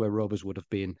 who knows where Rovers would have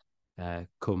been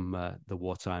come the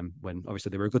wartime, when obviously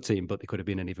they were a good team, but they could have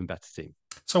been an even better team.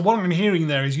 So what I'm hearing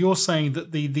there is you're saying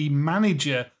that the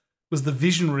manager was the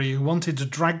visionary who wanted to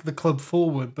drag the club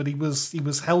forward, but he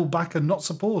was held back and not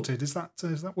supported. Is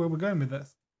that where we're going with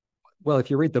this? Well, if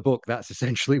you read the book, that's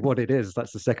essentially what it is.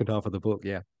 That's the second half of the book,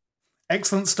 yeah.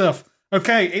 Excellent stuff.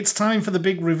 Okay, it's time for the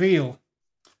big reveal.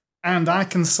 And I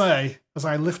can say, as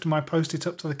I lift my post-it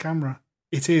up to the camera,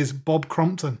 it is Bob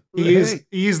Crompton. He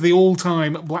is the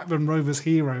all-time Blackburn Rovers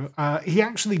hero. He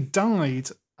actually died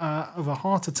of a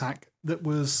heart attack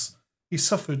he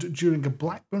suffered during a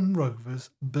Blackburn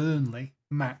Rovers Burnley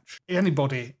match.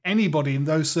 Anybody in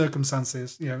those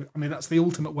circumstances, that's the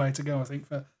ultimate way to go, I think,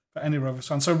 for any Rovers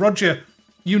fan. So, Roger,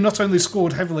 you not only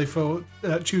scored heavily for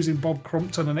choosing Bob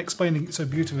Crompton and explaining it so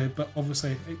beautifully, but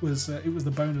obviously it was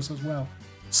the bonus as well.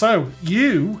 So,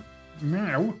 you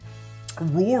now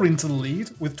roar into the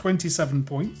lead with 27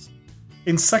 points.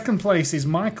 In second place is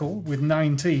Michael with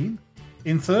 19.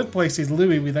 In third place is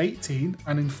Louis with 18.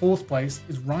 And in fourth place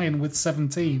is Ryan with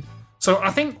 17. So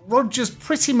I think Roger's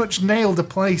pretty much nailed a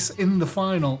place in the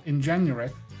final in January.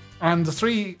 And the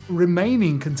three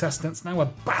remaining contestants now are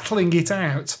battling it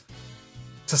out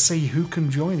to see who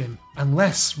can join him.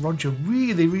 Unless Roger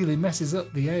really, really messes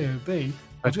up the AOB.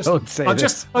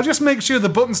 I'll just make sure the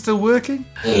button's still working.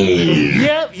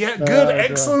 Yeah, good,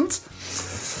 excellent.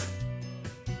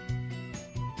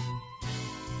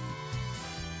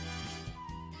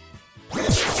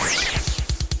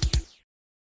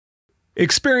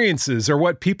 Experiences are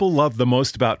what people love the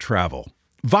most about travel.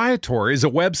 Viator is a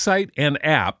website and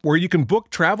app where you can book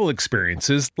travel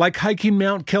experiences like hiking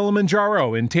Mount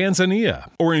Kilimanjaro in Tanzania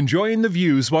or enjoying the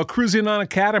views while cruising on a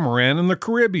catamaran in the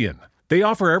Caribbean. They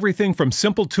offer everything from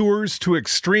simple tours to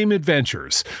extreme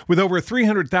adventures. With over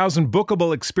 300,000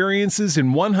 bookable experiences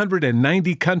in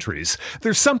 190 countries,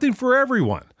 there's something for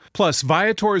everyone. Plus,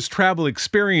 Viator's travel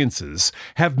experiences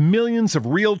have millions of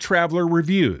real traveler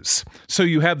reviews, so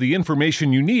you have the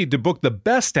information you need to book the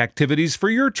best activities for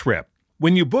your trip.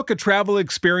 When you book a travel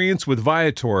experience with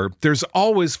Viator, there's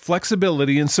always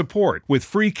flexibility and support with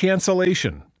free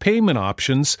cancellation, payment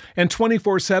options, and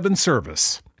 24/7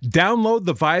 service. Download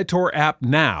the Viator app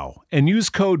now and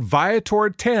use code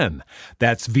Viator10.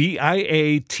 That's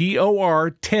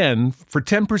Viator 10 for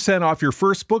 10% off your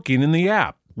first booking in the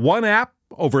app. One app,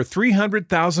 over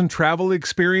 300,000 travel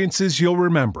experiences you'll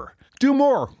remember. Do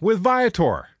more with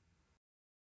Viator.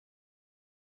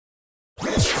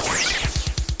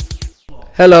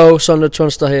 Hello, Sander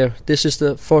Tronstad here. This is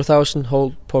the 4,000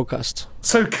 Hole podcast.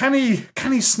 So can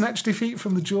he snatch defeat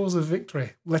from the jaws of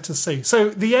victory? Let us see. So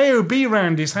the AOB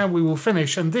round is how we will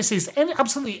finish, and this is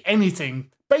absolutely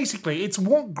anything. Basically, it's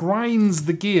what grinds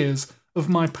the gears of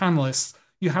my panellists.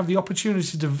 You have the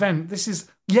opportunity to vent. This is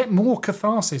yet more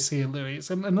catharsis here, Louis.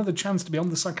 It's another chance to be on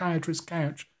the psychiatrist's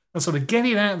couch and sort of get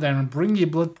it out there and bring your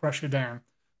blood pressure down.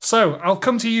 So I'll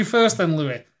come to you first then,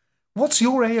 Louis. What's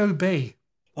your AOB?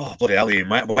 Oh, bloody hell, Ian.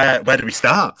 Where do we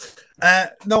start?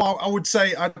 No, I would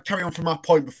say I'd carry on from my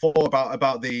point before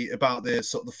about the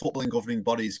sort of the footballing governing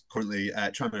bodies currently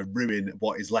trying to ruin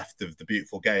what is left of the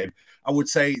beautiful game. I would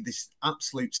say this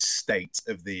absolute state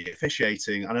of the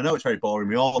officiating, and I know it's very boring.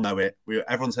 We all know it.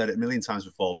 Everyone's heard it a million times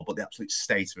before, but the absolute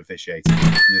state of officiating in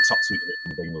the top two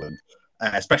divisions of England.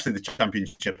 Especially the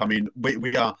Championship. I mean,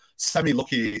 we are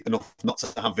semi-lucky enough not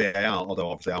to have VAR,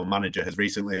 although obviously our manager has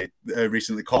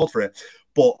recently called for it.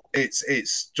 But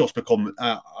it's just become.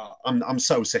 I'm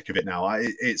so sick of it now.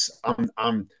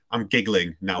 I'm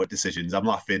giggling now at decisions. I'm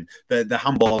laughing. The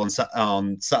handball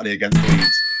on Saturday against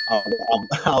Leeds. I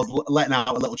was letting out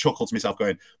a little chuckle to myself,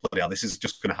 going, "Bloody hell, this is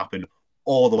just going to happen."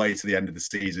 All the way to the end of the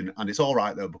season. And it's all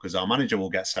right, though, because our manager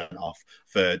will get sent off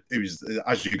who's,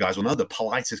 as you guys will know, the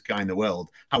politest guy in the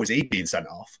world. How is he being sent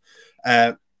off?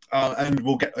 And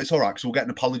it's all right because we'll get an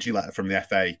apology letter from the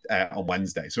FA on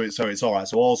Wednesday. So it's all right.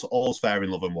 So all's fair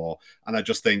in love and war. And I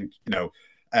just think,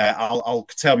 I'll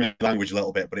tell my language a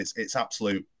little bit, but it's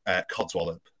absolute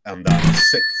codswallop. And I'm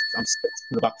sick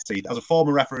to the back teeth. As a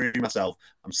former referee myself,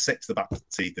 I'm sick to the back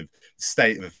teeth of the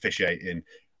state of officiating.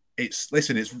 It's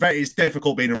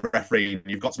difficult being a referee.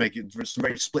 You've got to make some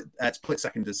very split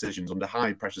second decisions under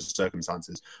high pressure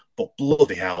circumstances. But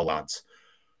bloody hell, lads,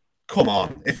 come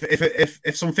on!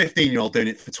 If some 15-year-old doing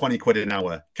it for 20 quid an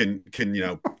hour can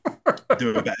do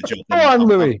a better job. Go on,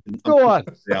 Louis. Go on.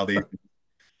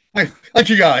 Thank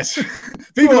you, guys.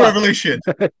 Viva the revolution.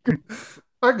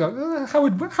 Hang on,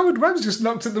 Howard Webb's just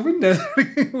knocked at the window.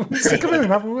 Come in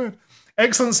and have a word.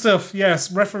 Excellent stuff.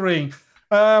 Yes, refereeing.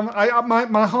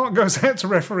 My heart goes out to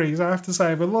referees. I have to say, I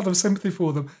have a lot of sympathy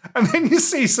for them. And then you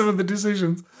see some of the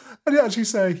decisions, and you actually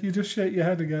say, you just shake your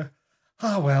head and go,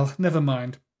 "Ah, well, never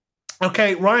mind."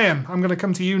 Okay, Ryan, I'm going to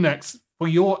come to you next for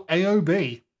your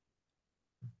AOB.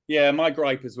 Yeah, my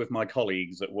gripe is with my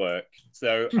colleagues at work.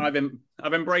 So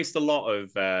I've embraced a lot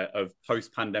of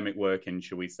post-pandemic working,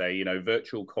 shall we say?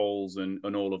 Virtual calls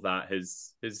and all of that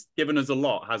has given us a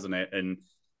lot, hasn't it? And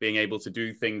being able to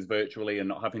do things virtually and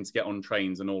not having to get on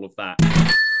trains and all of that.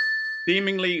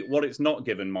 Seemingly, what it's not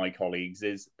given my colleagues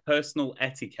is personal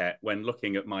etiquette when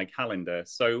looking at my calendar.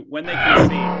 So when they can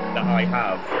see that I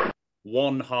have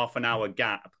 1 half-an-hour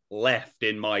gap left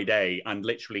in my day and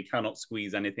literally cannot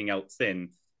squeeze anything else in,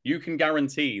 you can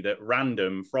guarantee that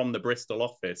random from the Bristol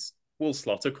office will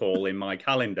slot a call in my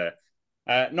calendar.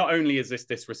 Not only is this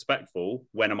disrespectful,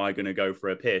 when am I going to go for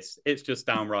a piss? It's just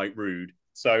downright rude.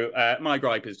 So my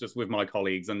gripe is just with my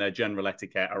colleagues and their general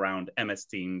etiquette around MS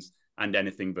Teams and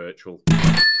anything virtual.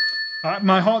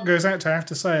 My heart goes out to, I have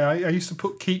to say, I used to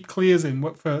put keep clears in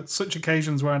for such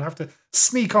occasions where I'd have to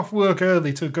sneak off work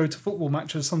early to go to football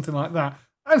matches, something like that.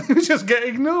 And it would just get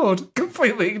ignored,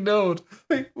 completely ignored.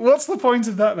 What's the point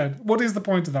of that then? What is the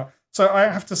point of that? So I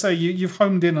have to say, you've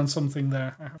homed in on something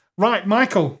there. Right,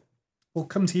 Michael, we'll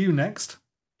come to you next.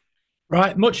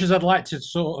 Right, much as I'd like to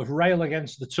sort of rail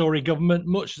against the Tory government,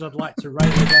 much as I'd like to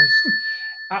rail against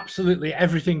absolutely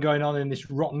everything going on in this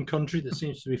rotten country that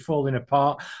seems to be falling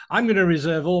apart, I'm going to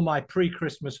reserve all my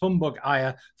pre-Christmas humbug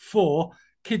ire for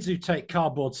kids who take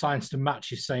cardboard signs to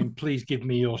matches saying, "Please give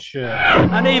me your shirt."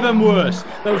 And even worse,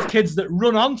 those kids that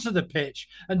run onto the pitch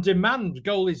and demand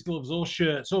goalies' gloves or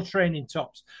shirts or training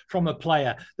tops from a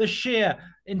player. The sheer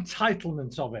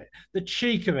entitlement of it, the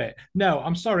cheek of it. No,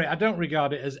 I'm sorry, I don't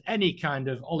regard it as any kind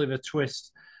of Oliver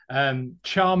Twist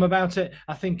charm about it.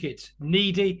 I think it's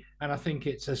needy, and I think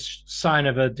it's a sign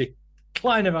of a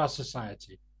decline of our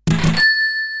society.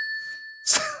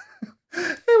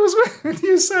 It was when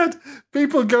you said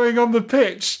people going on the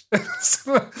pitch.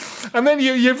 And then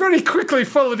you very quickly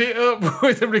followed it up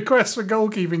with a request for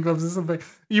goalkeeping gloves or something.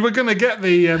 You were going to get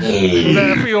the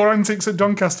for your antics at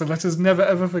Doncaster. Let us never,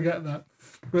 ever forget that.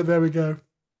 But there we go.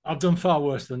 I've done far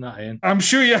worse than that, Ian. I'm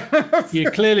sure you have. You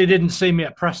clearly didn't see me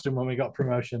at Preston when we got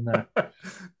promotion there.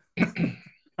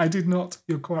 I did not.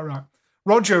 You're quite right.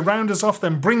 Roger, round us off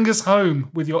then. Bring us home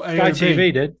with your AOB. Sky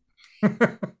TV did.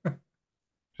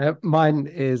 Mine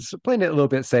is playing it a little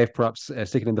bit safe, perhaps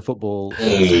sticking in the football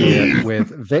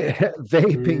with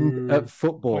vaping at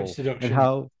football and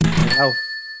how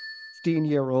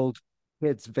 15-year-old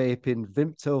kids vaping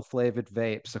Vimto flavored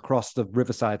vapes across the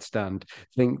Riverside stand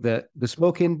think that the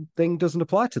smoking thing doesn't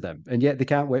apply to them, and yet they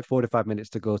can't wait 45 minutes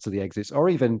to go to the exits or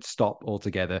even stop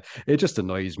altogether. It just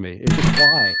annoys me. It's just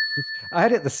why. I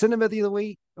had it at the cinema the other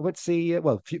week. I went to see,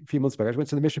 a few months back, I went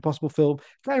to the Mission Impossible film.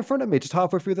 Guy in front of me, just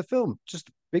halfway through the film, just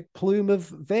a big plume of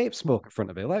vape smoke in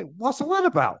front of me. Like, what's all that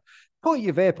about? Put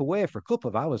your vape away for a couple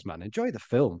of hours, man. Enjoy the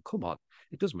film. Come on.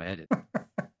 It does my head in.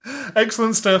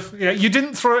 Excellent stuff. Yeah, you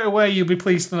didn't throw it away, you'll be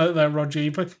pleased to note there, Roger,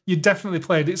 but you definitely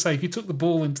played it safe. You took the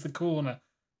ball into the corner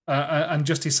and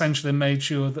just essentially made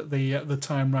sure that the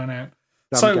time ran out.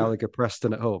 Sam Gallagher,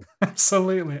 Preston at home.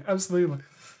 Absolutely.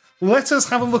 Let us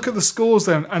have a look at the scores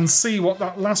then and see what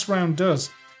that last round does.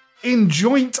 In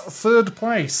joint third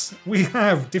place, we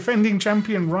have defending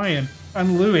champion Ryan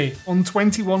and Louis on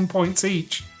 21 points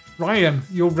each. Ryan,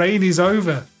 your reign is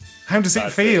over. How does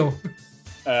it feel?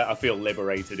 I feel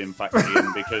liberated, in fact,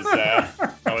 Ian, because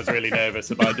I was really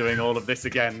nervous about doing all of this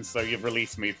again, so you've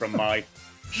released me from my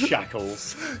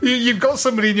shackles. You've got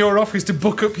somebody in your office to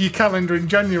book up your calendar in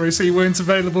January so you weren't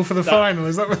available for the final,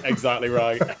 is that what... Exactly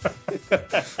right.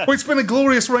 Well, it's been a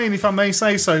glorious reign, if I may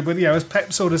say so, but as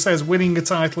Pep sort of says, winning a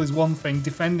title is one thing,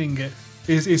 defending it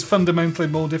is fundamentally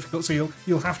more difficult, so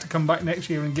you'll have to come back next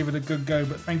year and give it a good go,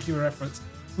 but thank you for your efforts.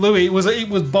 Louis, it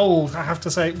was bold. I have to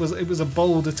say, it was a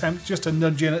bold attempt, just to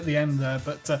nudge in at the end there.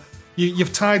 But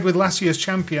You've tied with last year's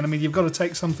champion. I mean, you've got to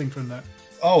take something from that.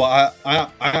 Oh, I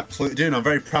absolutely do, and I'm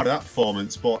very proud of that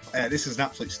performance. But this is an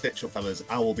absolute stitch-up, fellas.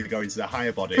 I will be going to the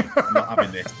higher body. I'm not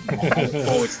having this.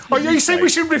 You saying we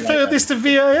should refer this to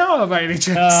VAR, by any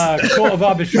chance? Court of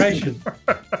arbitration.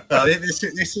 This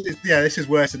is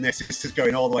worse than this. This is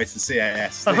going all the way to the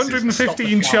CAS.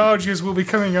 115 charges will be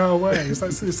coming our way. Is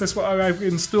this what I have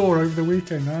in store over the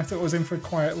weekend? I thought I was in for a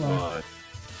quiet life.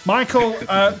 Michael,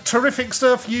 terrific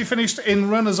stuff. You finished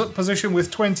in runners-up position with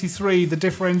 23, the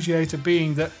differentiator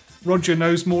being that Roger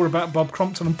knows more about Bob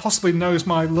Crompton and possibly knows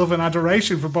my love and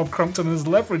adoration for Bob Crompton and has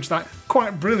leveraged that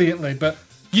quite brilliantly. But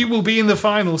you will be in the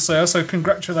final, sir, so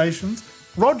congratulations.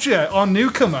 Roger, our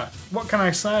newcomer, what can I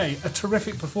say? A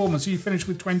terrific performance. You finished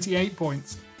with 28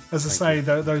 points. As I say,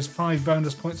 those 5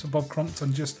 bonus points for Bob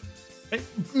Crompton just...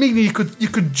 meaning you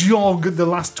could jog the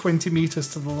last 20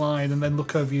 metres to the line and then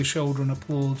look over your shoulder and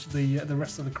applaud the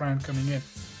rest of the crowd coming in.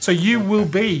 So you will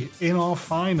be in our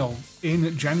final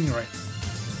in January.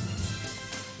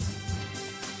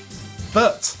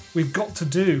 But we've got to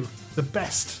do the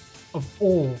best of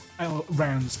all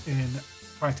rounds in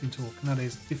Fighting Talk, and that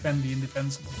is defend the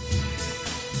indefensible.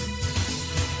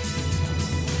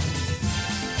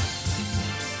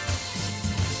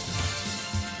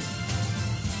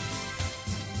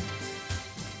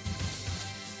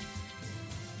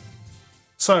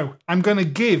 So I'm going to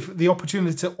give the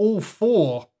opportunity to all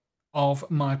 4 of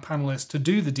my panellists to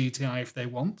do the DTI if they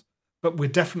want, but we're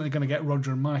definitely going to get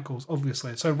Roger and Michael's,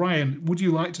 obviously. So Ryan, would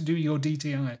you like to do your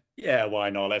DTI? Yeah,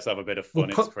 why not? Let's have a bit of fun.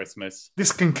 It's Christmas.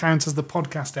 This can count as the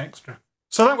podcast extra.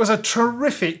 So that was a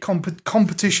terrific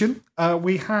competition.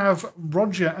 We have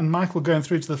Roger and Michael going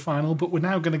through to the final, but we're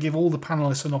now going to give all the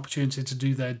panellists an opportunity to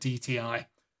do their DTI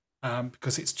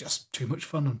because it's just too much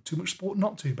fun and too much sport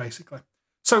not to, basically.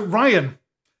 So Ryan,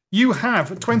 you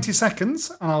have 20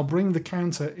 seconds, and I'll bring the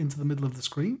counter into the middle of the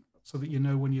screen so that you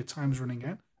know when your time's running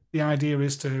out. The idea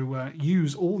is to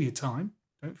use all your time.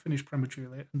 Don't finish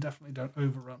prematurely, and definitely don't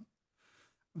overrun.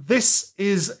 This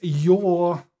is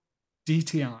your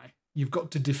DTI. You've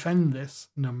got to defend this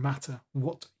no matter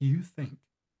what you think.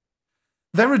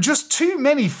 There are just too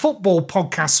many football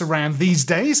podcasts around these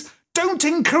days. Don't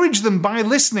encourage them by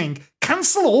listening.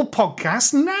 Cancel all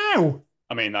podcasts now.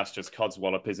 I mean, that's just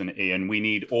codswallop, isn't it, Ian? We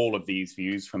need all of these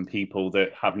views from people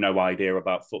that have no idea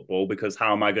about football, because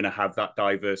how am I going to have that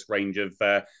diverse range of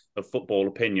football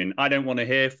opinion? I don't want to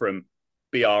hear from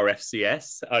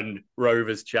BRFCS and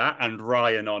Rovers Chat and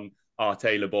Ryan on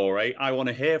Arte Labore. I want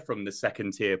to hear from the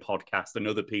second tier podcast and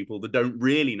other people that don't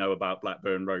really know about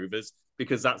Blackburn Rovers,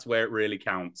 because that's where it really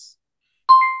counts.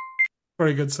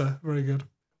 Very good, sir. Very good.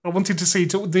 I wanted to see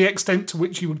to the extent to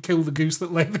which you would kill the goose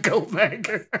that laid the golden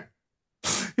egg.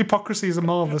 Hypocrisy is a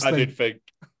marvellous thing. I did think.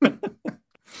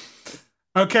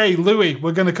 Okay, Louis,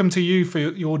 we're going to come to you for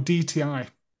your DTI.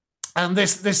 And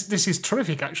this is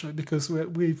terrific, actually, because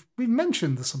we've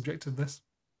mentioned the subject of this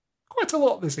quite a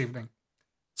lot this evening.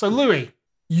 So, Louis,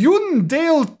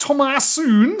 Yundale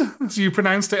Thomasoon, as you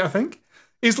pronounced it, I think,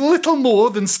 is little more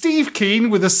than Steve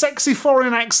Keane with a sexy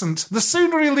foreign accent. The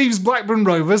sooner he leaves Blackburn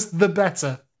Rovers, the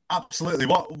better. Absolutely.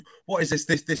 What is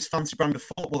this fancy brand of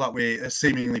football that we're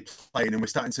seemingly playing, and we're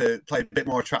starting to play a bit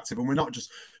more attractive, and we're not just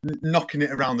knocking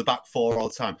it around the back 4 all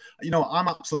the time. You know, I'm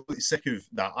absolutely sick of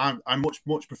that. I much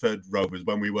preferred Rovers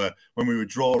when we were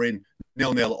drawing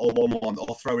 0-0 or 1-1,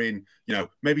 or throwing, you know,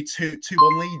 maybe 2-1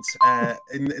 leads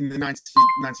in the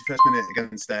 91st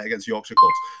minute against Yorkshire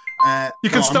clubs. You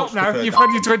can stop now. You've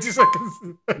had your 20 seconds.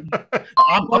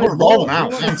 I'm on a roll now.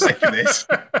 I'm sick of this.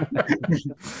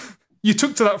 You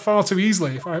took to that far too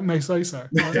easily, if I may say so.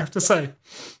 I have to say.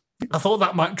 I thought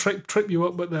that might trip you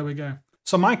up, but there we go.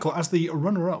 So, Michael, as the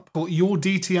runner-up, your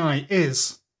DTI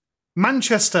is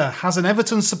Manchester has an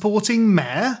Everton supporting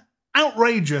mayor.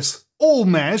 Outrageous. All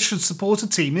mayors should support a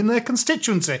team in their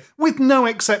constituency, with no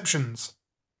exceptions.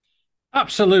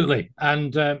 Absolutely.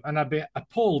 And I'd be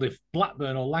appalled if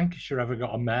Blackburn or Lancashire ever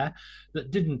got a mayor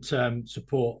that didn't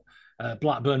support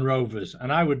Blackburn Rovers,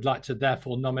 and I would like to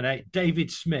therefore nominate David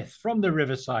Smith from the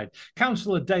Riverside.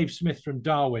 Councillor Dave Smith from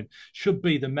Darwin should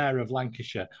be the mayor of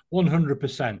Lancashire,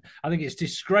 100%. I think it's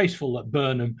disgraceful that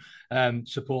Burnham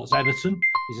supports Everton.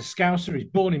 He's a Scouser, he's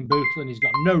born in Boothland, he's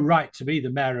got no right to be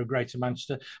the mayor of Greater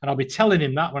Manchester, and I'll be telling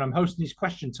him that when I'm hosting his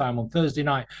question time on Thursday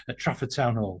night at Trafford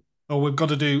Town Hall. Oh, we've got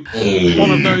to do one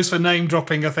of those for name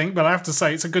dropping, I think, but I have to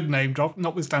say it's a good name drop,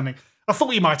 notwithstanding. I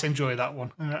thought you might enjoy that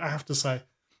one, I have to say.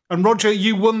 And Roger,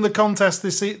 you won the contest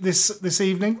this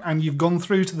evening, and you've gone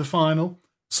through to the final.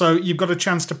 So you've got a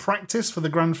chance to practice for the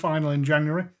grand final in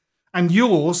January. And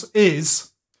yours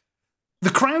is The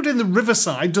crowd in the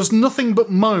Riverside does nothing but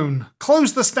moan.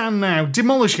 Close the stand now,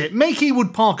 demolish it, make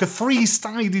Ewood Park a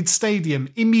 3-sided stadium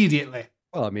immediately.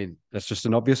 Well, I mean, that's just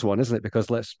an obvious one, isn't it? Because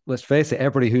let's face it,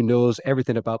 everybody who knows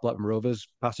everything about Blackburn Rovers,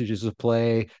 passages of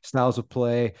play, styles of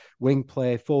play, wing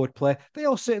play, forward play, they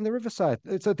all sit in the Riverside.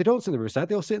 So they don't sit in the Riverside,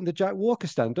 they all sit in the Jack Walker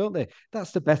stand, don't they?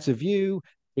 That's the better view,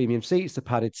 premium seats, the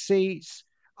padded seats.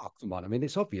 Oh, come on. I mean,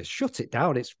 it's obvious. Shut it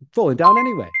down. It's falling down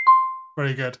anyway.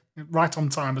 Very good. Right on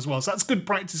time as well. So that's good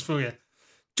practice for you.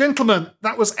 Gentlemen,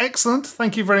 that was excellent.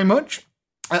 Thank you very much.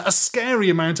 A scary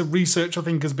amount of research, I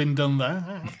think, has been done there,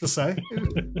 I have to say.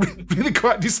 Really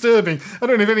quite disturbing. I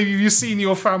don't know if any of you have seen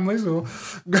your families or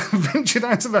ventured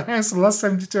out of the house in the last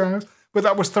 72 hours, but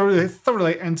that was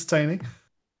thoroughly entertaining.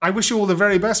 I wish you all the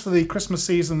very best for the Christmas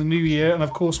season, the New Year, and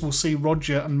of course we'll see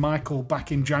Roger and Michael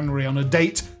back in January on a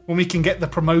date when we can get the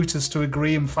promoters to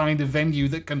agree and find a venue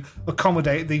that can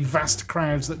accommodate the vast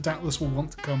crowds that doubtless will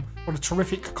want to come. What a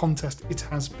terrific contest it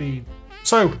has been.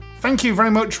 So, thank you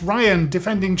very much, Ryan,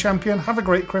 defending champion. Have a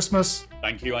great Christmas.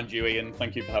 Thank you, Andrew, Ian.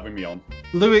 Thank you for having me on.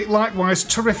 Louis, likewise,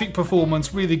 terrific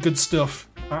performance, really good stuff.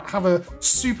 Have a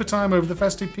super time over the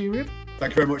festive period.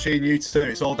 Thank you very much, Ian. You too.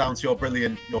 It's all down to your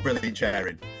brilliant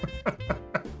sharing.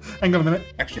 Hang on a minute.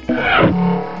 Actually,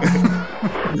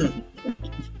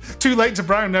 too late to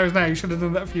brown nose now. You should have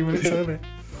done that a few minutes earlier.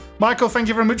 Michael, thank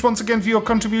you very much once again for your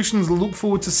contributions. Look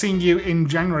forward to seeing you in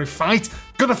January.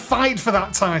 Gonna fight for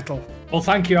that title. Well,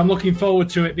 thank you. I'm looking forward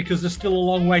to it because there's still a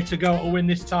long way to go to win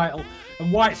this title.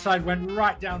 And Whiteside went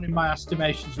right down in my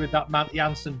estimations with that Matt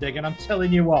Jansen dig. And I'm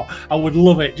telling you what, I would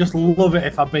love it. Just love it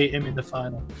if I beat him in the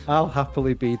final. I'll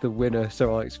happily be the winner,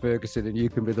 Sir Alex Ferguson, and you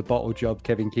can be the bottle job,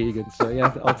 Kevin Keegan. So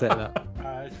yeah, I'll take that.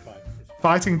 It's fine.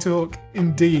 Fighting talk,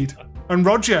 indeed. And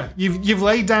Roger, you've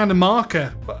laid down a marker.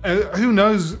 Who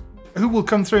knows who will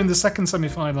come through in the second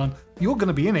semi-final? And you're going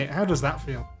to be in it. How does that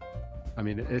feel? I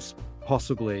mean, it's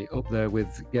possibly up there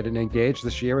with getting engaged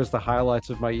this year as the highlight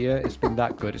of my year. It's been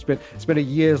that good. It's been a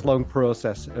years-long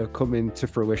process coming to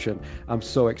fruition. I'm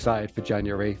so excited for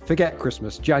January. Forget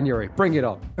Christmas. January. Bring it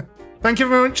on. Thank you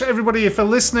very much, everybody, for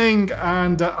listening,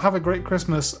 and have a great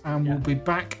Christmas. And we'll be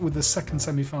back with the second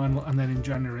semi-final and then in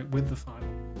January with the final.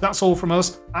 That's all from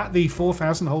us at the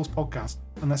 4,000 Holes podcast,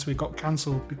 unless we got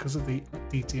cancelled because of the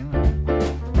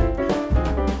DTI.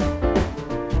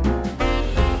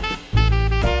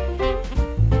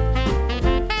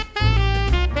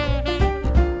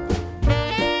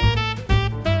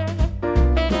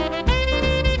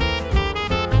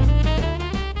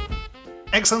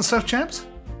 Excellent stuff, chaps.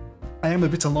 I am a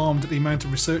bit alarmed at the amount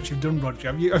of research you've done,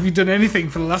 Roger. Have you done anything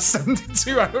for the last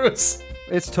 72 hours?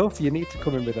 It's tough. You need to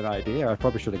come in with an idea. I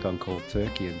probably should have gone cold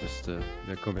turkey and just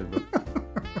come in with...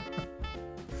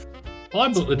 Well, I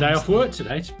booked the day off work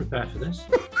today to prepare for this.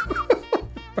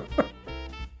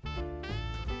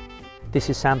 This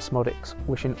is Sam Smodics,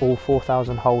 wishing all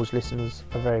 4,000 Holes listeners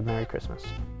a very Merry Christmas.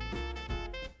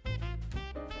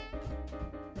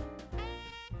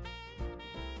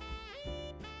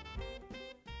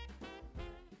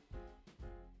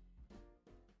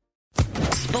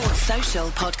 Sports Social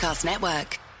Podcast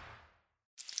Network.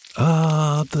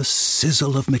 Ah, the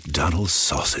sizzle of McDonald's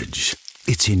sausage.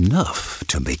 It's enough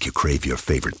to make you crave your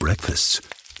favorite breakfasts.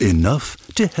 Enough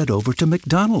to head over to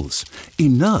McDonald's.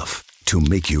 Enough to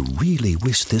make you really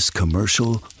wish this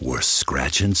commercial were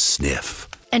scratch and sniff.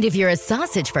 And if you're a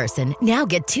sausage person, now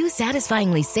get 2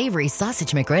 satisfyingly savory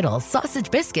sausage McGriddles,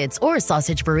 sausage biscuits, or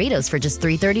sausage burritos for just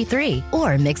 $3.33.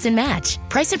 Or mix and match.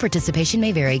 Price and participation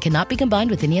may vary. Cannot be combined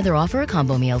with any other offer or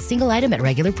combo meal. Single item at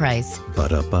regular price.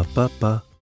 Ba-da-ba-ba-ba.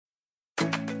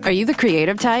 Are you the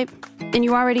creative type? Then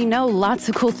you already know lots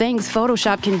of cool things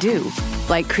Photoshop can do.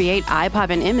 Like create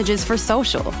eye-popping images for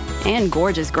social and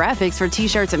gorgeous graphics for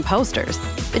t-shirts and posters.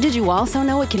 But did you also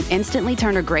know it can instantly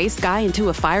turn a gray sky into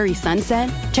a fiery sunset,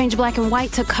 change black and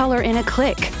white to color in a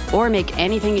click, or make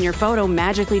anything in your photo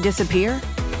magically disappear?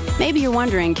 Maybe you're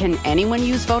wondering, can anyone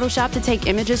use Photoshop to take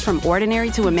images from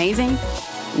ordinary to amazing?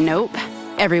 Nope,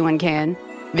 everyone can.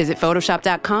 Visit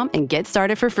Photoshop.com and get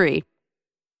started for free.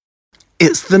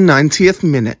 It's the 90th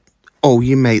minute. All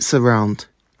your mates around.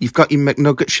 You've got your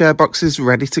McNugget share boxes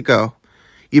ready to go.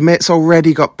 Your mate's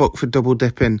already got booked for double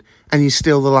dipping, and you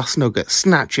steal the last nugget,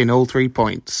 snatching all 3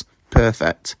 points.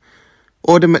 Perfect.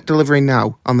 Order McDelivery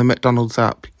now on the McDonald's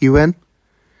app. You in?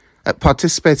 At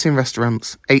participating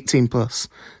restaurants, 18 plus.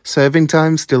 Serving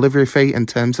times, delivery fee and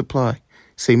terms apply.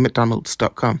 See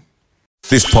mcdonalds.com.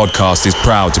 This podcast is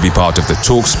proud to be part of the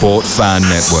TalkSport Fan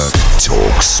Network.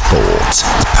 TalkSport.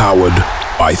 Powered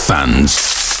by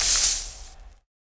fans.